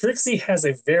Trixie has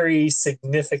a very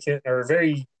significant or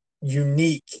very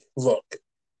unique look.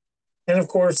 And of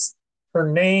course, her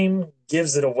name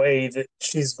gives it away that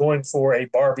she's going for a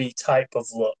Barbie type of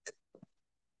look.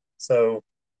 So,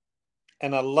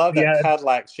 And I love that yeah,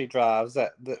 Cadillac she drives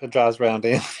that drives around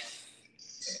in.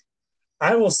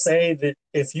 I will say that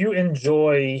if you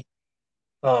enjoy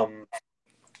um,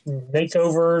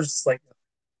 makeovers, like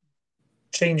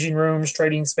changing rooms,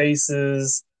 trading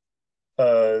spaces,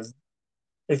 uh,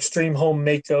 extreme home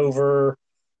makeover,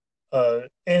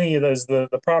 any of those, the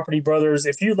Property Brothers.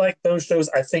 If you like those shows,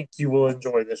 I think you will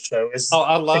enjoy this show. Oh,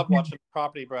 I love watching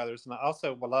Property Brothers, and I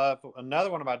also love another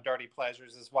one of my dirty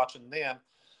pleasures is watching them.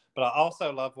 But I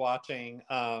also love watching.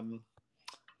 Oh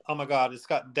my God, it's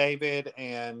got David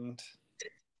and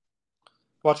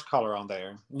what you call her on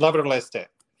there. Love it or list it.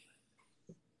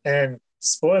 And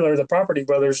spoiler: the Property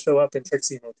Brothers show up in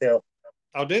Trixie Motel.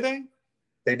 Oh, do they?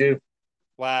 They do.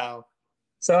 Wow.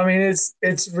 So I mean,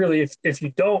 it's really if you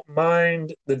don't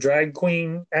mind the drag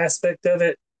queen aspect of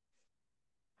it,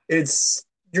 it's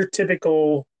your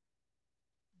typical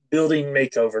building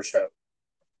makeover show.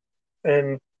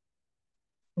 And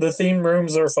the theme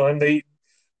rooms are fun. They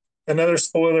Another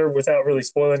spoiler without really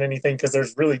spoiling anything because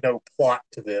there's really no plot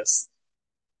to this,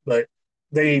 but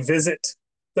they visit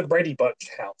the Brady Bunch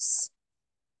house.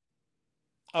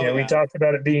 Oh yeah. We talked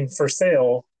about it being for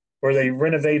sale, where they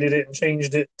renovated it and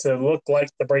changed it to look like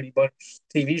the Brady Bunch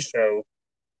TV show.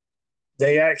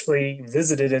 They actually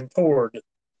visited and toured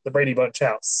the Brady Bunch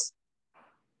house.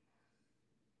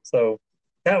 So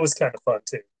that was kind of fun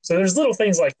too. So there's little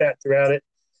things like that throughout it.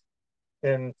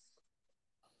 And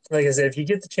like I said, if you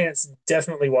get the chance,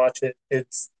 definitely watch it.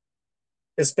 It's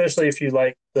especially if you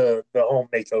like the home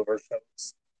makeover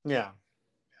shows. Yeah.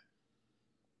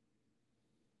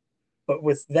 But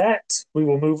with that, we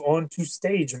will move on to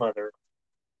Stage Mother.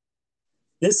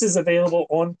 This is available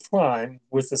on Prime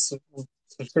with a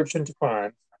subscription to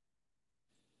Prime.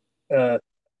 Uh,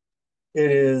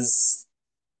 it is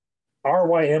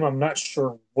RYM. I'm not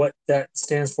sure what that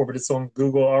stands for, but it's on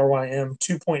Google. RYM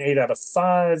 2.8 out of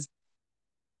 5.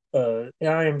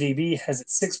 IMDb has it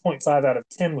 6.5 out of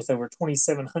 10 with over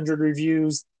 2,700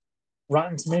 reviews.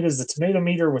 Rotten Tomatoes, the tomato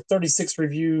meter with 36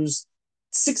 reviews,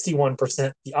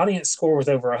 61%. The audience score with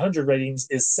over 100 ratings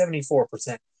is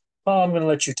 74%. I'm going to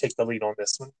let you take the lead on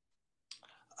this one.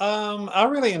 I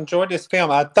really enjoyed this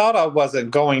film. I thought I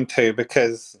wasn't going to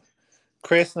because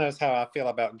Chris knows how I feel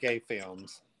about gay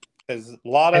films. Because a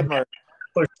lot of them are.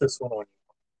 Push this one on you.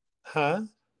 Huh?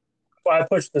 Well, I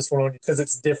pushed this one on you because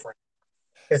it's different.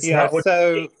 It's Yeah, not what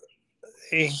so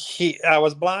I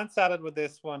was blindsided with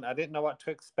this one. I didn't know what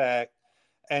to expect.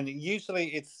 And usually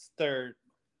it's,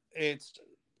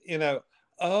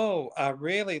 oh, I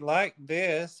really like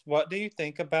this. What do you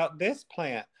think about this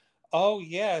plant? Oh,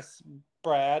 yes,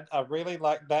 Brad, I really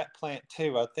like that plant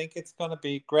too. I think it's going to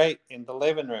be great in the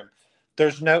living room.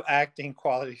 There's no acting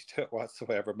quality to it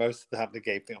whatsoever. Most of the time, the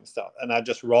gay film stuff. And I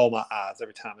just roll my eyes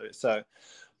every time I do it. So,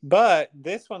 but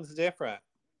this one's different.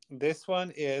 This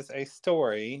one is a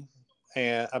story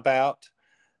about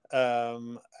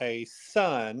a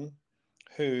son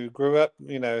who grew up,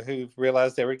 who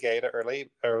realized they were gay at an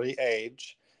early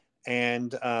age,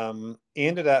 and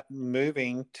ended up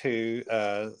moving to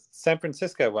San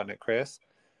Francisco, wasn't it, Chris?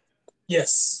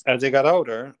 Yes. As he got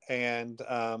older, and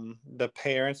the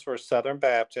parents were Southern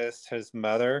Baptists. His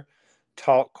mother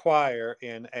taught choir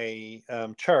in a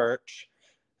church,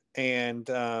 and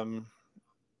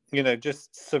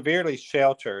just severely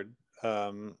sheltered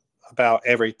about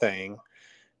everything.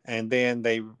 And then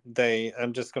they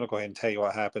I'm just going to go ahead and tell you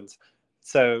what happens.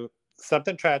 So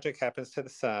something tragic happens to the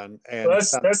son, Well, and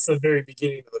that's the very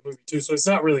beginning of the movie too, so it's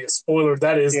not really a spoiler.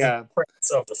 That is the yeah.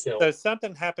 premise of the film. So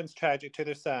something happens tragic to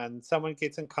their son. Someone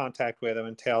gets in contact with him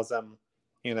and tells them,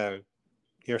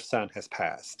 your son has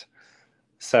passed.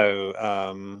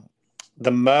 So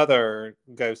the mother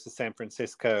goes to San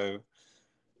Francisco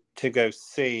to go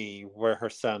see where her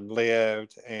son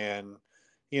lived, and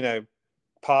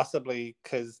possibly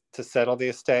to settle the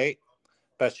estate.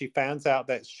 But she finds out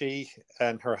that she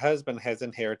and her husband has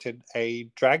inherited a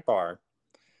drag bar,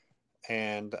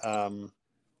 and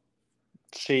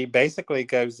she basically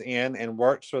goes in and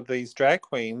works with these drag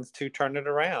queens to turn it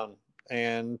around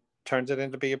and turns it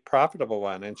into be a profitable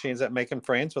one. And she ends up making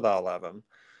friends with all of them.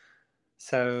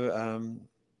 So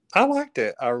I liked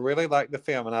it. I really liked the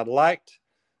film, and I liked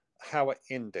how it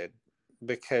ended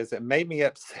because it made me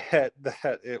upset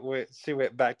that she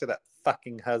went back to that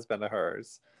fucking husband of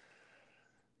hers.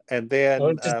 And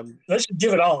then, Let's just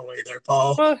give it all away there,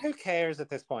 Paul. well, who cares at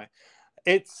this point?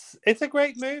 It's a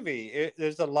great movie.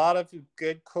 There's a lot of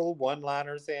good, cool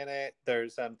one-liners in it.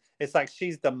 There's it's like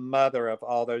she's the mother of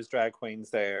all those drag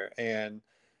queens there, and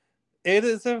it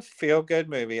is a feel-good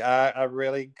movie. I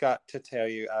really got to tell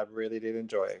you, I really did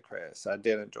enjoy it, Chris. I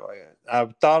did enjoy it. I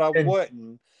thought I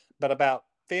wouldn't, but about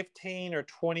 15 or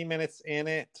 20 minutes in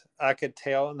it, I could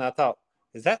tell, and I thought,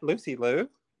 is that Lucy Liu?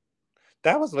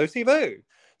 That was Lucy Liu.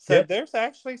 So there's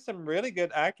actually some really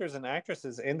good actors and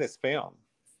actresses in this film.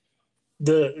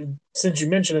 Since you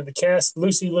mentioned it, the cast: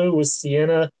 Lucy Liu was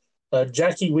Sienna,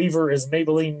 Jackie Weaver is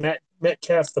Maybelline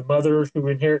Metcalf, the mother who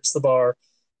inherits the bar.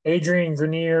 Adrian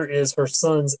Grenier is her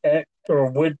son's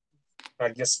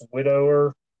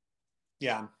widower.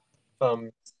 Yeah.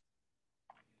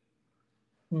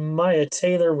 Maya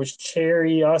Taylor was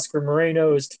Cherry. Oscar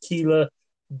Moreno is Tequila.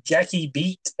 Jackie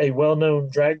Beat, a well-known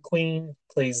drag queen,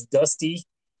 plays Dusty.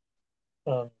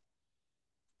 So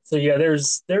yeah,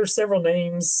 there's several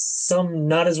names, some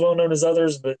not as well known as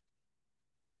others, but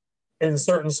in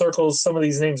certain circles, some of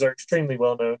these names are extremely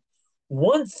well known.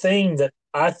 One thing that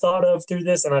I thought of through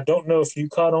this, and I don't know if you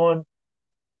caught on,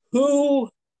 who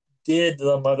did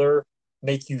the mother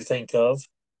make you think of?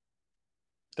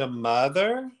 The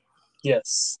mother?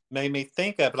 Yes. Made me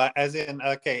think of, like, as in,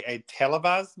 okay, a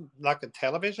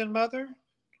television mother?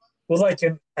 Well, like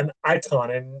an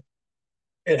icon, and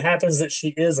it happens that she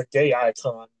is a gay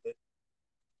icon. But...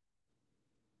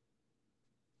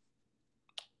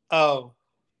 Oh,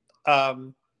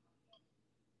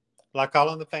 like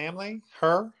All in the Family?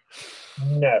 Her?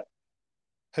 No.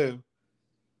 Who?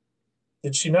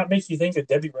 Did she not make you think of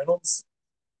Debbie Reynolds?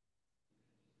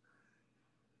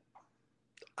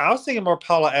 I was thinking more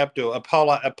Paula Abdul,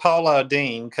 Paula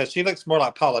Dean, because she looks more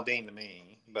like Paula Dean to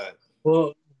me. But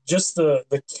well, just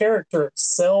the character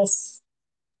itself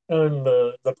and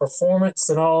the performance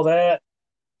and all that,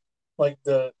 like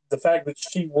the fact that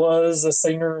she was a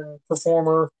singer and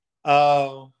performer.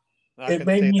 Oh, it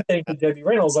made me think of Debbie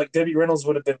Reynolds. Like Debbie Reynolds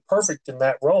would have been perfect in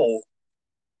that role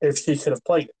if she could have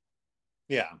played it.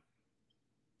 Yeah,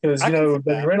 because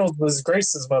Debbie Reynolds was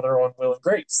Grace's mother on Will and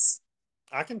Grace.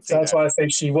 I can see so that's that. why I say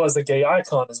she was a gay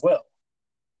icon as well.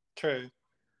 True.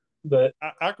 But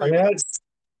I agree with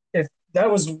that. That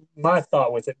was my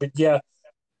thought with it. But yeah,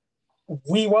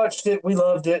 we watched it, we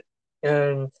loved it,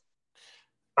 and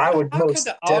I would most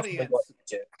definitely watch it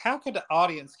again. How could the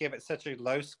audience give it such a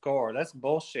low score? That's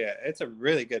bullshit. It's a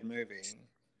really good movie.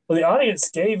 Well, the audience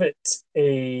gave it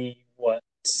a what?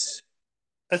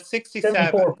 A 67.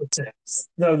 74%.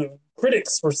 No, the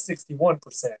critics were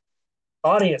 61%.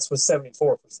 Audience was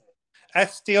 74%.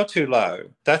 That's still too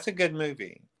low. That's a good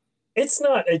movie. It's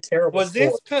not a terrible. Was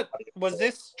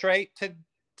this straight to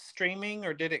streaming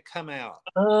or did it come out?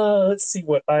 Let's see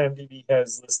what IMDb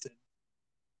has listed.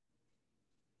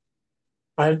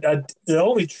 The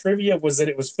only trivia was that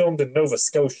it was filmed in Nova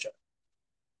Scotia. It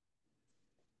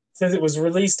says it was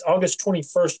released August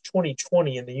 21st,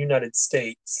 2020 in the United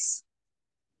States.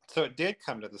 So it did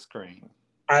come to the screen.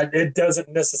 It doesn't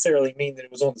necessarily mean that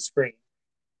it was on the screen.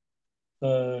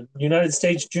 United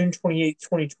States, June 28th,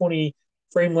 2020,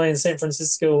 Frameland San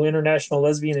Francisco International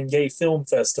Lesbian and Gay Film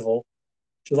Festival.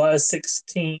 July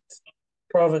 16th,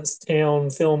 Provincetown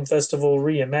Film Festival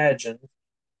Reimagined.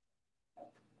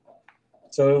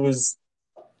 So it was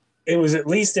it was at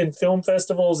least in film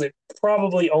festivals. It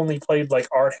probably only played like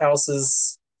art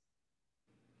houses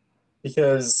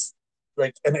because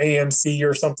like an AMC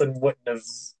or something wouldn't have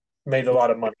made a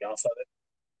lot of money off of it.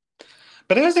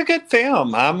 But it was a good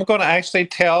film. I'm going to actually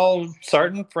tell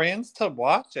certain friends to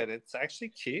watch it. It's actually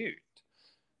cute.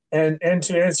 And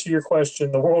to answer your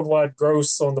question, the worldwide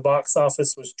gross on the box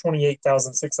office was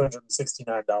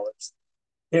 $28,669.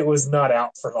 It was not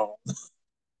out for long.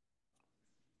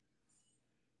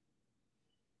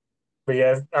 But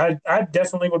yeah, I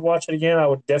definitely would watch it again. I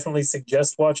would definitely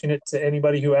suggest watching it to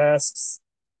anybody who asks.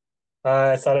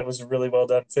 I thought it was a really well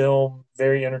done film,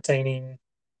 very entertaining.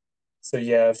 So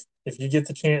yeah, if you get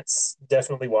the chance,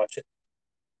 definitely watch it.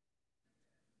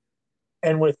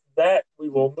 And with that, we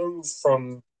will move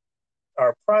from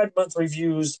our Pride Month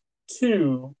reviews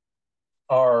to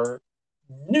our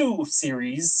new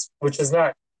series, which is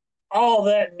not all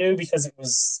that new because it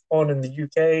was on in the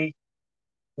UK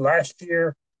last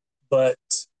year, but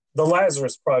The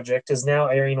Lazarus Project is now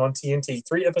airing on TNT,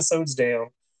 3 episodes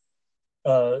down.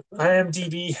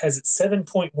 IMDb has it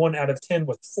 7.1 out of 10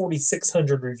 with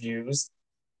 4,600 reviews.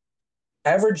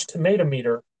 Average tomato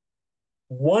meter,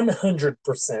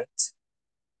 100%.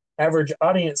 Average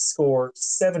audience score,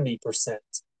 70%.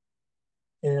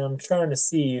 And I'm trying to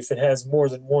see if it has more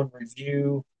than one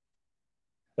review,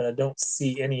 but I don't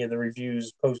see any of the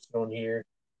reviews posted on here.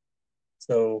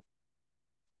 So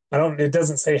it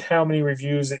doesn't say how many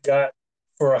reviews it got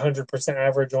for 100%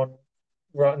 average on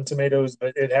Rotten Tomatoes,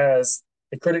 but it has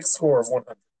a critic score of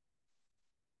 100.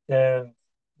 And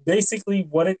basically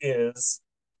what it is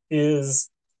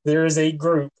there is a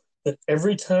group that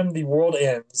every time the world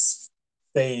ends,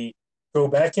 they go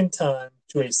back in time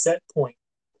to a set point,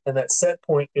 and that set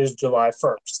point is July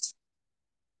 1st.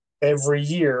 Every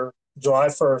year, July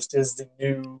 1st is the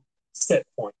new set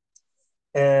point.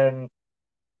 And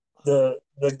the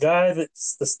guy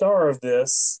that's the star of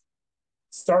this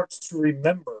starts to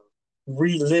remember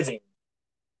reliving.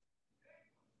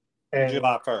 And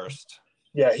July 1st.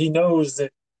 yeah, he knows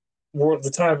that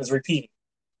the time is repeating.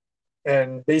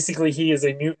 And basically, he is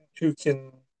a mutant who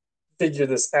can figure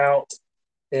this out.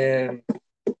 And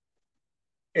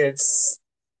it's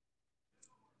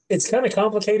it's kind of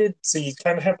complicated, so you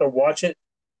kind of have to watch it,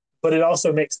 but it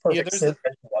also makes Yeah, perfect sense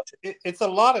as you watch it. it's a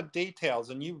lot of details,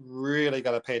 and you really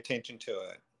got to pay attention to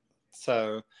it.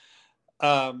 So,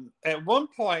 at one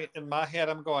point in my head,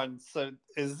 I'm going, so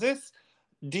is this,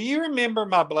 do you remember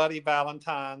My Bloody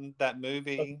Valentine, that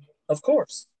movie? Of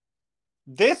course.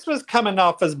 This was coming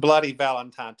off as Bloody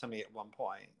Valentine to me at one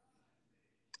point.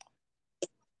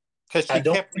 Because I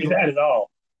don't see that at all.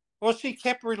 Well, she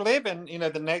kept reliving,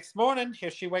 the next morning, here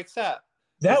she wakes up.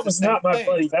 That It's the was same not My thing.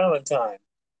 Bloody Valentine.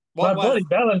 What My Bloody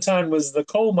Valentine was the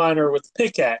coal miner with the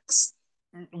pickaxe.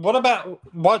 What about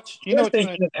what you You're know?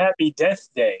 thinking of Happy Death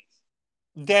Day.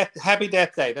 Happy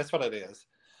Death Day. That's what it is.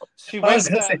 She I was wakes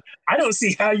gonna up. say, I don't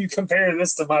see how you compare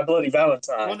this to My Bloody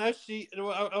Valentine. Well, no,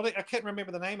 I can't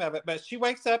remember the name of it, but she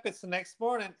wakes up. It's the next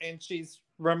morning, and she's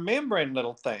remembering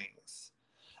little things,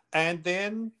 and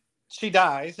then she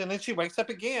dies, and then she wakes up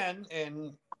again,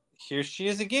 and here she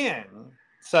is again.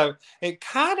 So it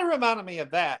kind of reminded me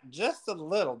of that just a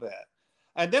little bit,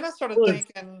 and then I started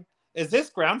thinking, is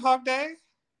this Groundhog Day?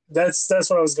 That's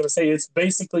what I was going to say. It's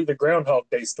basically the Groundhog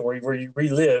Day story where you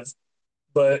relive,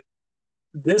 but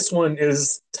this one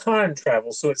is time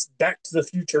travel, so it's Back to the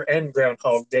Future and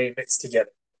Groundhog Day mixed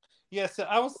together. Yeah, so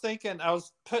I was thinking, I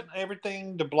was putting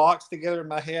everything, the blocks together in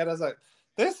my head. I was like,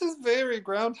 this is very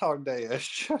Groundhog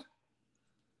Day-ish.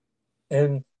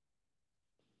 and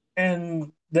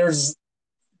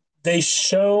they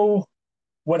show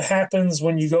what happens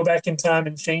when you go back in time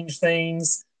and change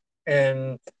things,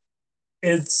 and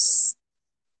it's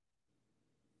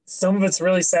some of it's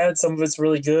really sad, some of it's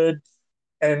really good.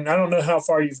 And I don't know how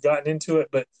far you've gotten into it,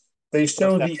 but they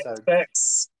show the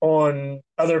effects on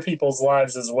other people's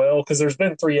lives as well, because there's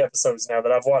been 3 episodes now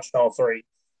that I've watched all 3,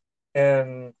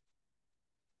 and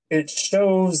it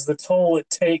shows the toll it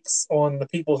takes on the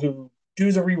people who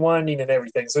do the rewinding and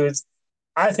everything. So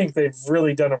I think they've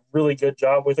really done a really good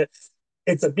job with it.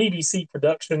 It's a BBC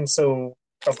production, so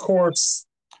of course,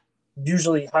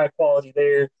 usually high quality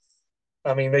there.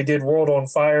 I mean, they did World on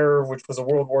Fire, which was a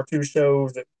World War II show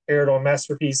that aired on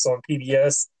Masterpiece on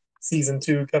PBS, season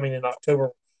 2 coming in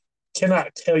October.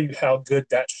 Cannot tell you how good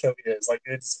that show is. Like,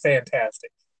 it's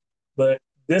fantastic. But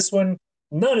this one,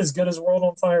 not as good as World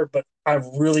on Fire, but I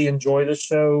really enjoy this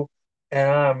show, and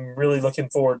I'm really looking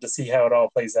forward to see how it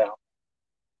all plays out.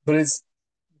 But it's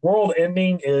world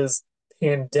ending is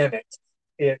pandemic.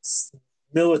 It's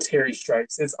military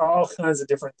strikes. It's all kinds of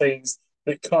different things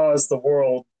that cause the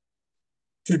world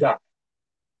to die.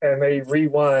 and they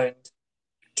rewind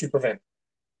to prevent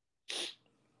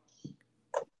it.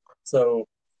 So,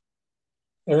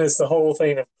 and it's the whole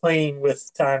thing of playing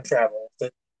with time travel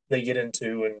that they get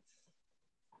into, and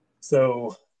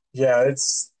so yeah,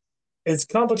 it's a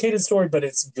complicated story, but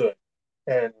it's good,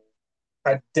 and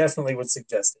I definitely would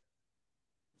suggest it.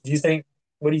 Do you think?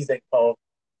 What do you think, Paul?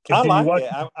 I Continue like watching?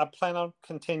 it. I plan on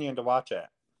continuing to watch it.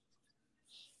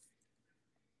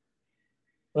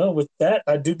 Well, with that,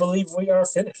 I do believe we are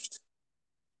finished.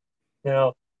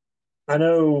 Now, I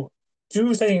know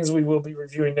two things we will be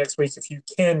reviewing next week if you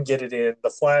can get it in. The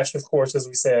Flash, of course, as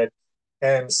we said,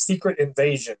 and Secret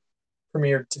Invasion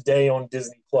premiered today on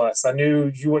Disney Plus. I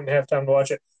knew you wouldn't have time to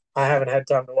watch it. I haven't had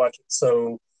time to watch it,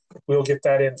 so we'll get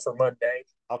that in for Monday.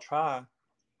 I'll try.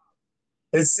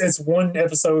 It's one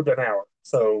episode an hour,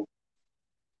 so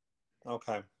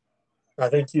Okay. I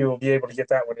think you'll be able to get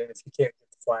that one in if you can't get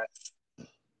the Flash.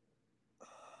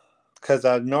 Because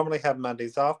I normally have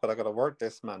Mondays off, but I got to work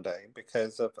this Monday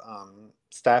because of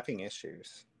staffing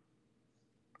issues.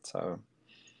 So,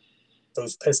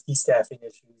 Those pesky staffing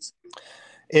issues.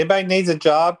 anybody needs a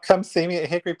job, come see me at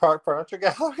Hickory Park Furniture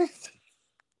Galleries.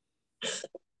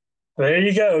 There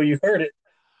you go. You heard it.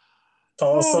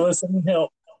 Paul soliciting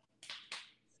help.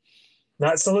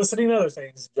 Not soliciting other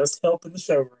things, just help in the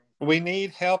showroom. We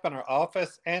need help in our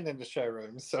office and in the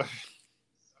showroom. So,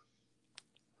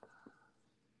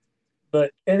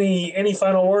 but any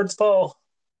final words, Paul?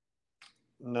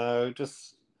 no,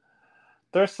 just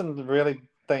there's some really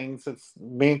things that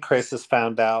me and Chris has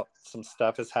found out. Some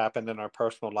stuff has happened in our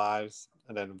personal lives,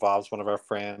 and it involves one of our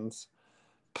friends.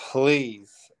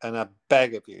 Please, and I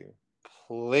beg of you,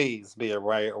 please be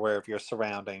aware of your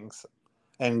surroundings.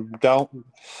 And don't,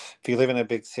 if you live in a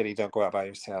big city, don't go out by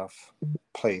yourself.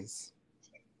 Please.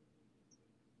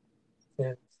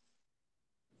 And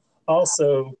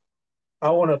also,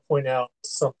 I want to point out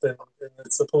something, and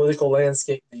it's the political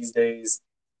landscape these days,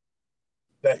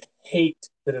 the hate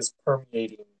that is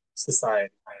permeating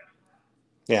society.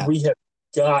 Yeah. We have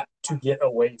got to get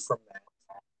away from that.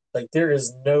 Like, there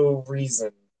is no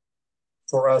reason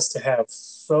for us to have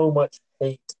so much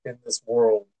hate in this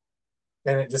world,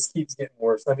 and it just keeps getting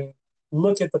worse. I mean,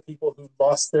 look at the people who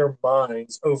lost their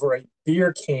minds over a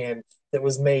beer can that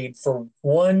was made for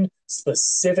one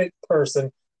specific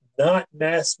person, not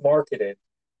mass marketed,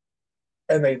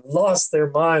 and they lost their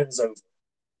minds over.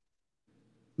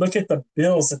 Look at the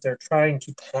bills that they're trying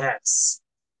to pass.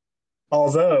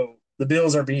 Although the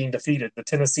bills are being defeated, the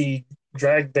Tennessee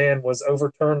drag ban was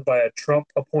overturned by a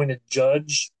Trump-appointed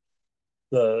judge.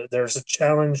 There's a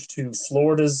challenge to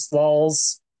Florida's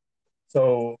laws.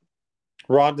 So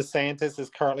Ron DeSantis is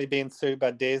currently being sued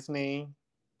by Disney.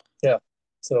 yeah.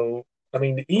 So I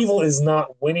mean, the evil is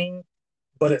not winning,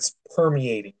 but it's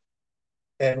permeating,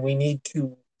 and we need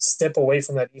to step away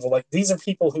from that evil. Like, these are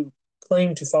people who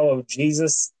claim to follow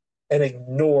Jesus and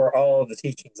ignore all of the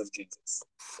teachings of Jesus.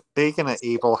 Speaking of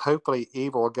evil, hopefully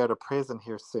evil will go to prison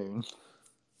here soon.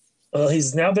 Well,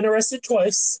 he's now been arrested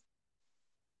twice.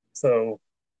 So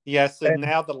yes, and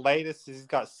now the latest is he's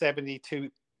got 72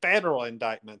 federal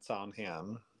indictments on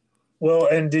him. Well,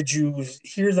 and did you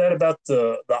hear that about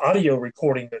the audio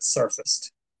recording that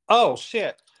surfaced? Oh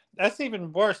shit. That's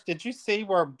even worse. Did you see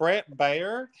where Brett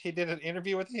Baer, he did an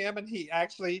interview with him and he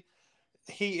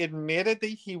admitted that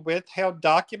he withheld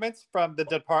documents from the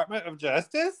Department of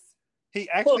Justice? He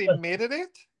actually admitted it?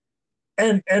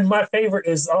 And my favorite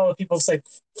is all the people say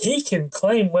he can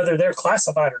claim whether they're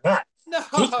classified or not.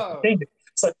 No.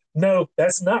 It's like, no,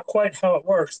 that's not quite how it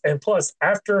works. And plus,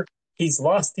 after he's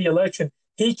lost the election,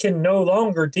 he can no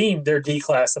longer deem they're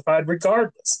declassified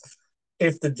regardless.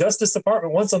 If the Justice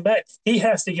Department wants them back, he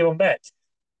has to give them back.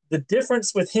 The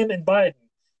difference with him and Biden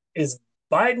is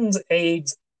Biden's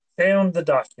aides found the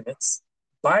documents,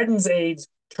 Biden's aides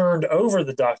turned over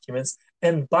the documents,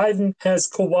 and Biden has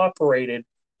cooperated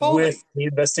with the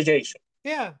investigation.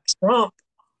 Yeah. Trump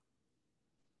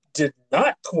did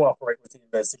not cooperate with the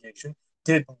investigation,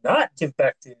 did not give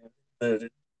back the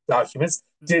documents,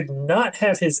 did not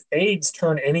have his aides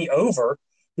turn any over.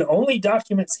 The only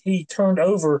documents he turned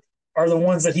over are the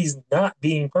ones that he's not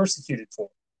being persecuted for.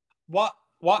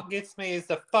 What gets me is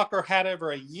the fucker had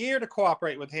over a year to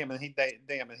cooperate with him, and he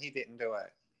didn't do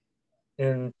it.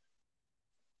 And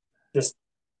just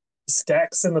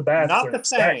stacks in the bathroom, Not the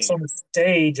stacks same. on the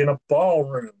stage in a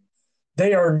ballroom.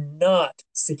 They are not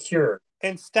secure.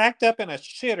 And stacked up in a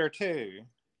shitter too.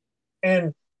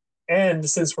 And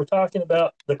since we're talking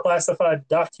about the classified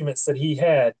documents that he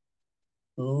had,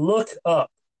 look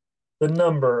up the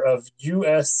number of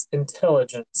U.S.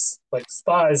 intelligence, like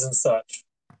spies and such,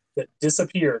 that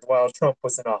disappeared while Trump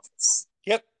was in office.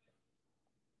 Yep.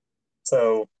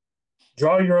 So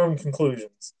draw your own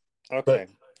conclusions. Okay.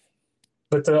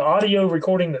 But the audio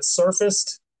recording that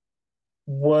surfaced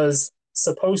was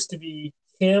supposed to be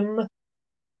him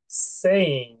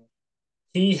saying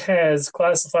he has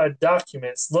classified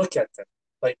documents. Look at them.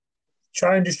 Like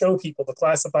trying to show people the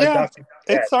classified documents.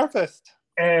 It surfaced.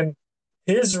 And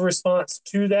his response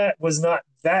to that was not,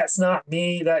 that's not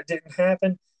me, that didn't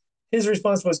happen. His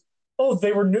response was, oh,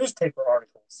 they were newspaper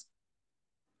articles.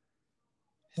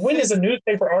 When is a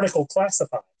newspaper article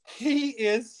classified? He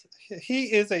is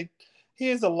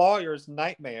a lawyer's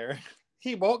nightmare.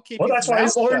 He won't keep. Well, that's why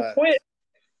his lawyer quit.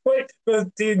 Wait,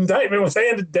 the indictment was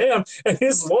handed down, and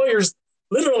his lawyers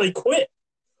literally quit.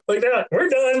 Like, they're like, we're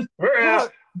done, we're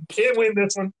out, can't win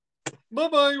this one. Bye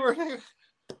bye. We're here.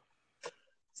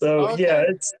 So yeah,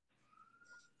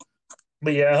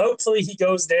 but yeah, hopefully he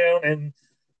goes down, and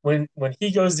when he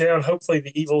goes down, hopefully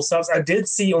the evil stops. I did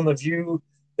see on The View,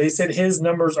 they said his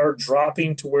numbers are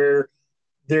dropping to where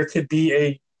there could be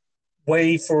a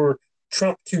way for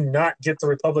Trump to not get the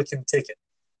Republican ticket.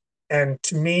 And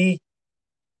to me,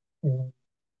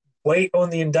 wait on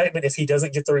the indictment if he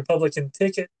doesn't get the Republican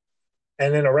ticket,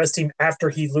 and then arrest him after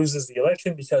he loses the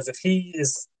election, because if he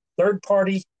is third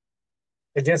party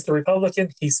against the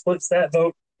Republican, he splits that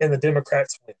vote and the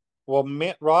Democrats win. Well,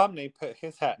 Mitt Romney put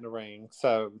his hat in the ring,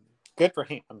 so good for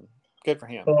him. Good for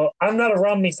him. Well, I'm not a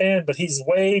Romney fan, but he's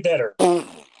way better of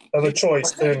a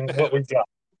choice than what we've got.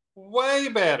 Way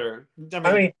better.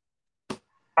 I mean,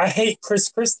 I hate Chris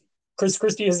Christie. Chris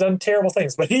Christie has done terrible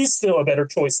things, but he's still a better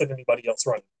choice than anybody else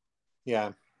running.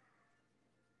 Yeah.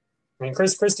 I mean,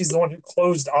 Chris Christie's the one who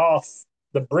closed off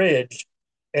the bridge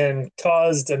and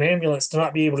caused an ambulance to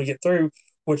not be able to get through,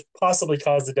 which possibly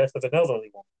caused the death of an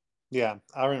elderly woman. Yeah,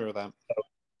 I remember that. So,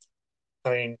 I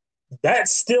mean,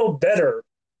 that's still better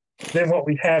than what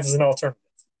we have as an alternative.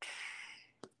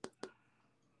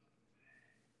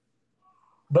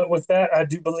 But with that, I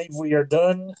do believe we are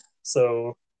done.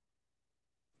 So,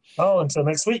 until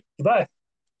next week, goodbye.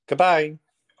 Goodbye.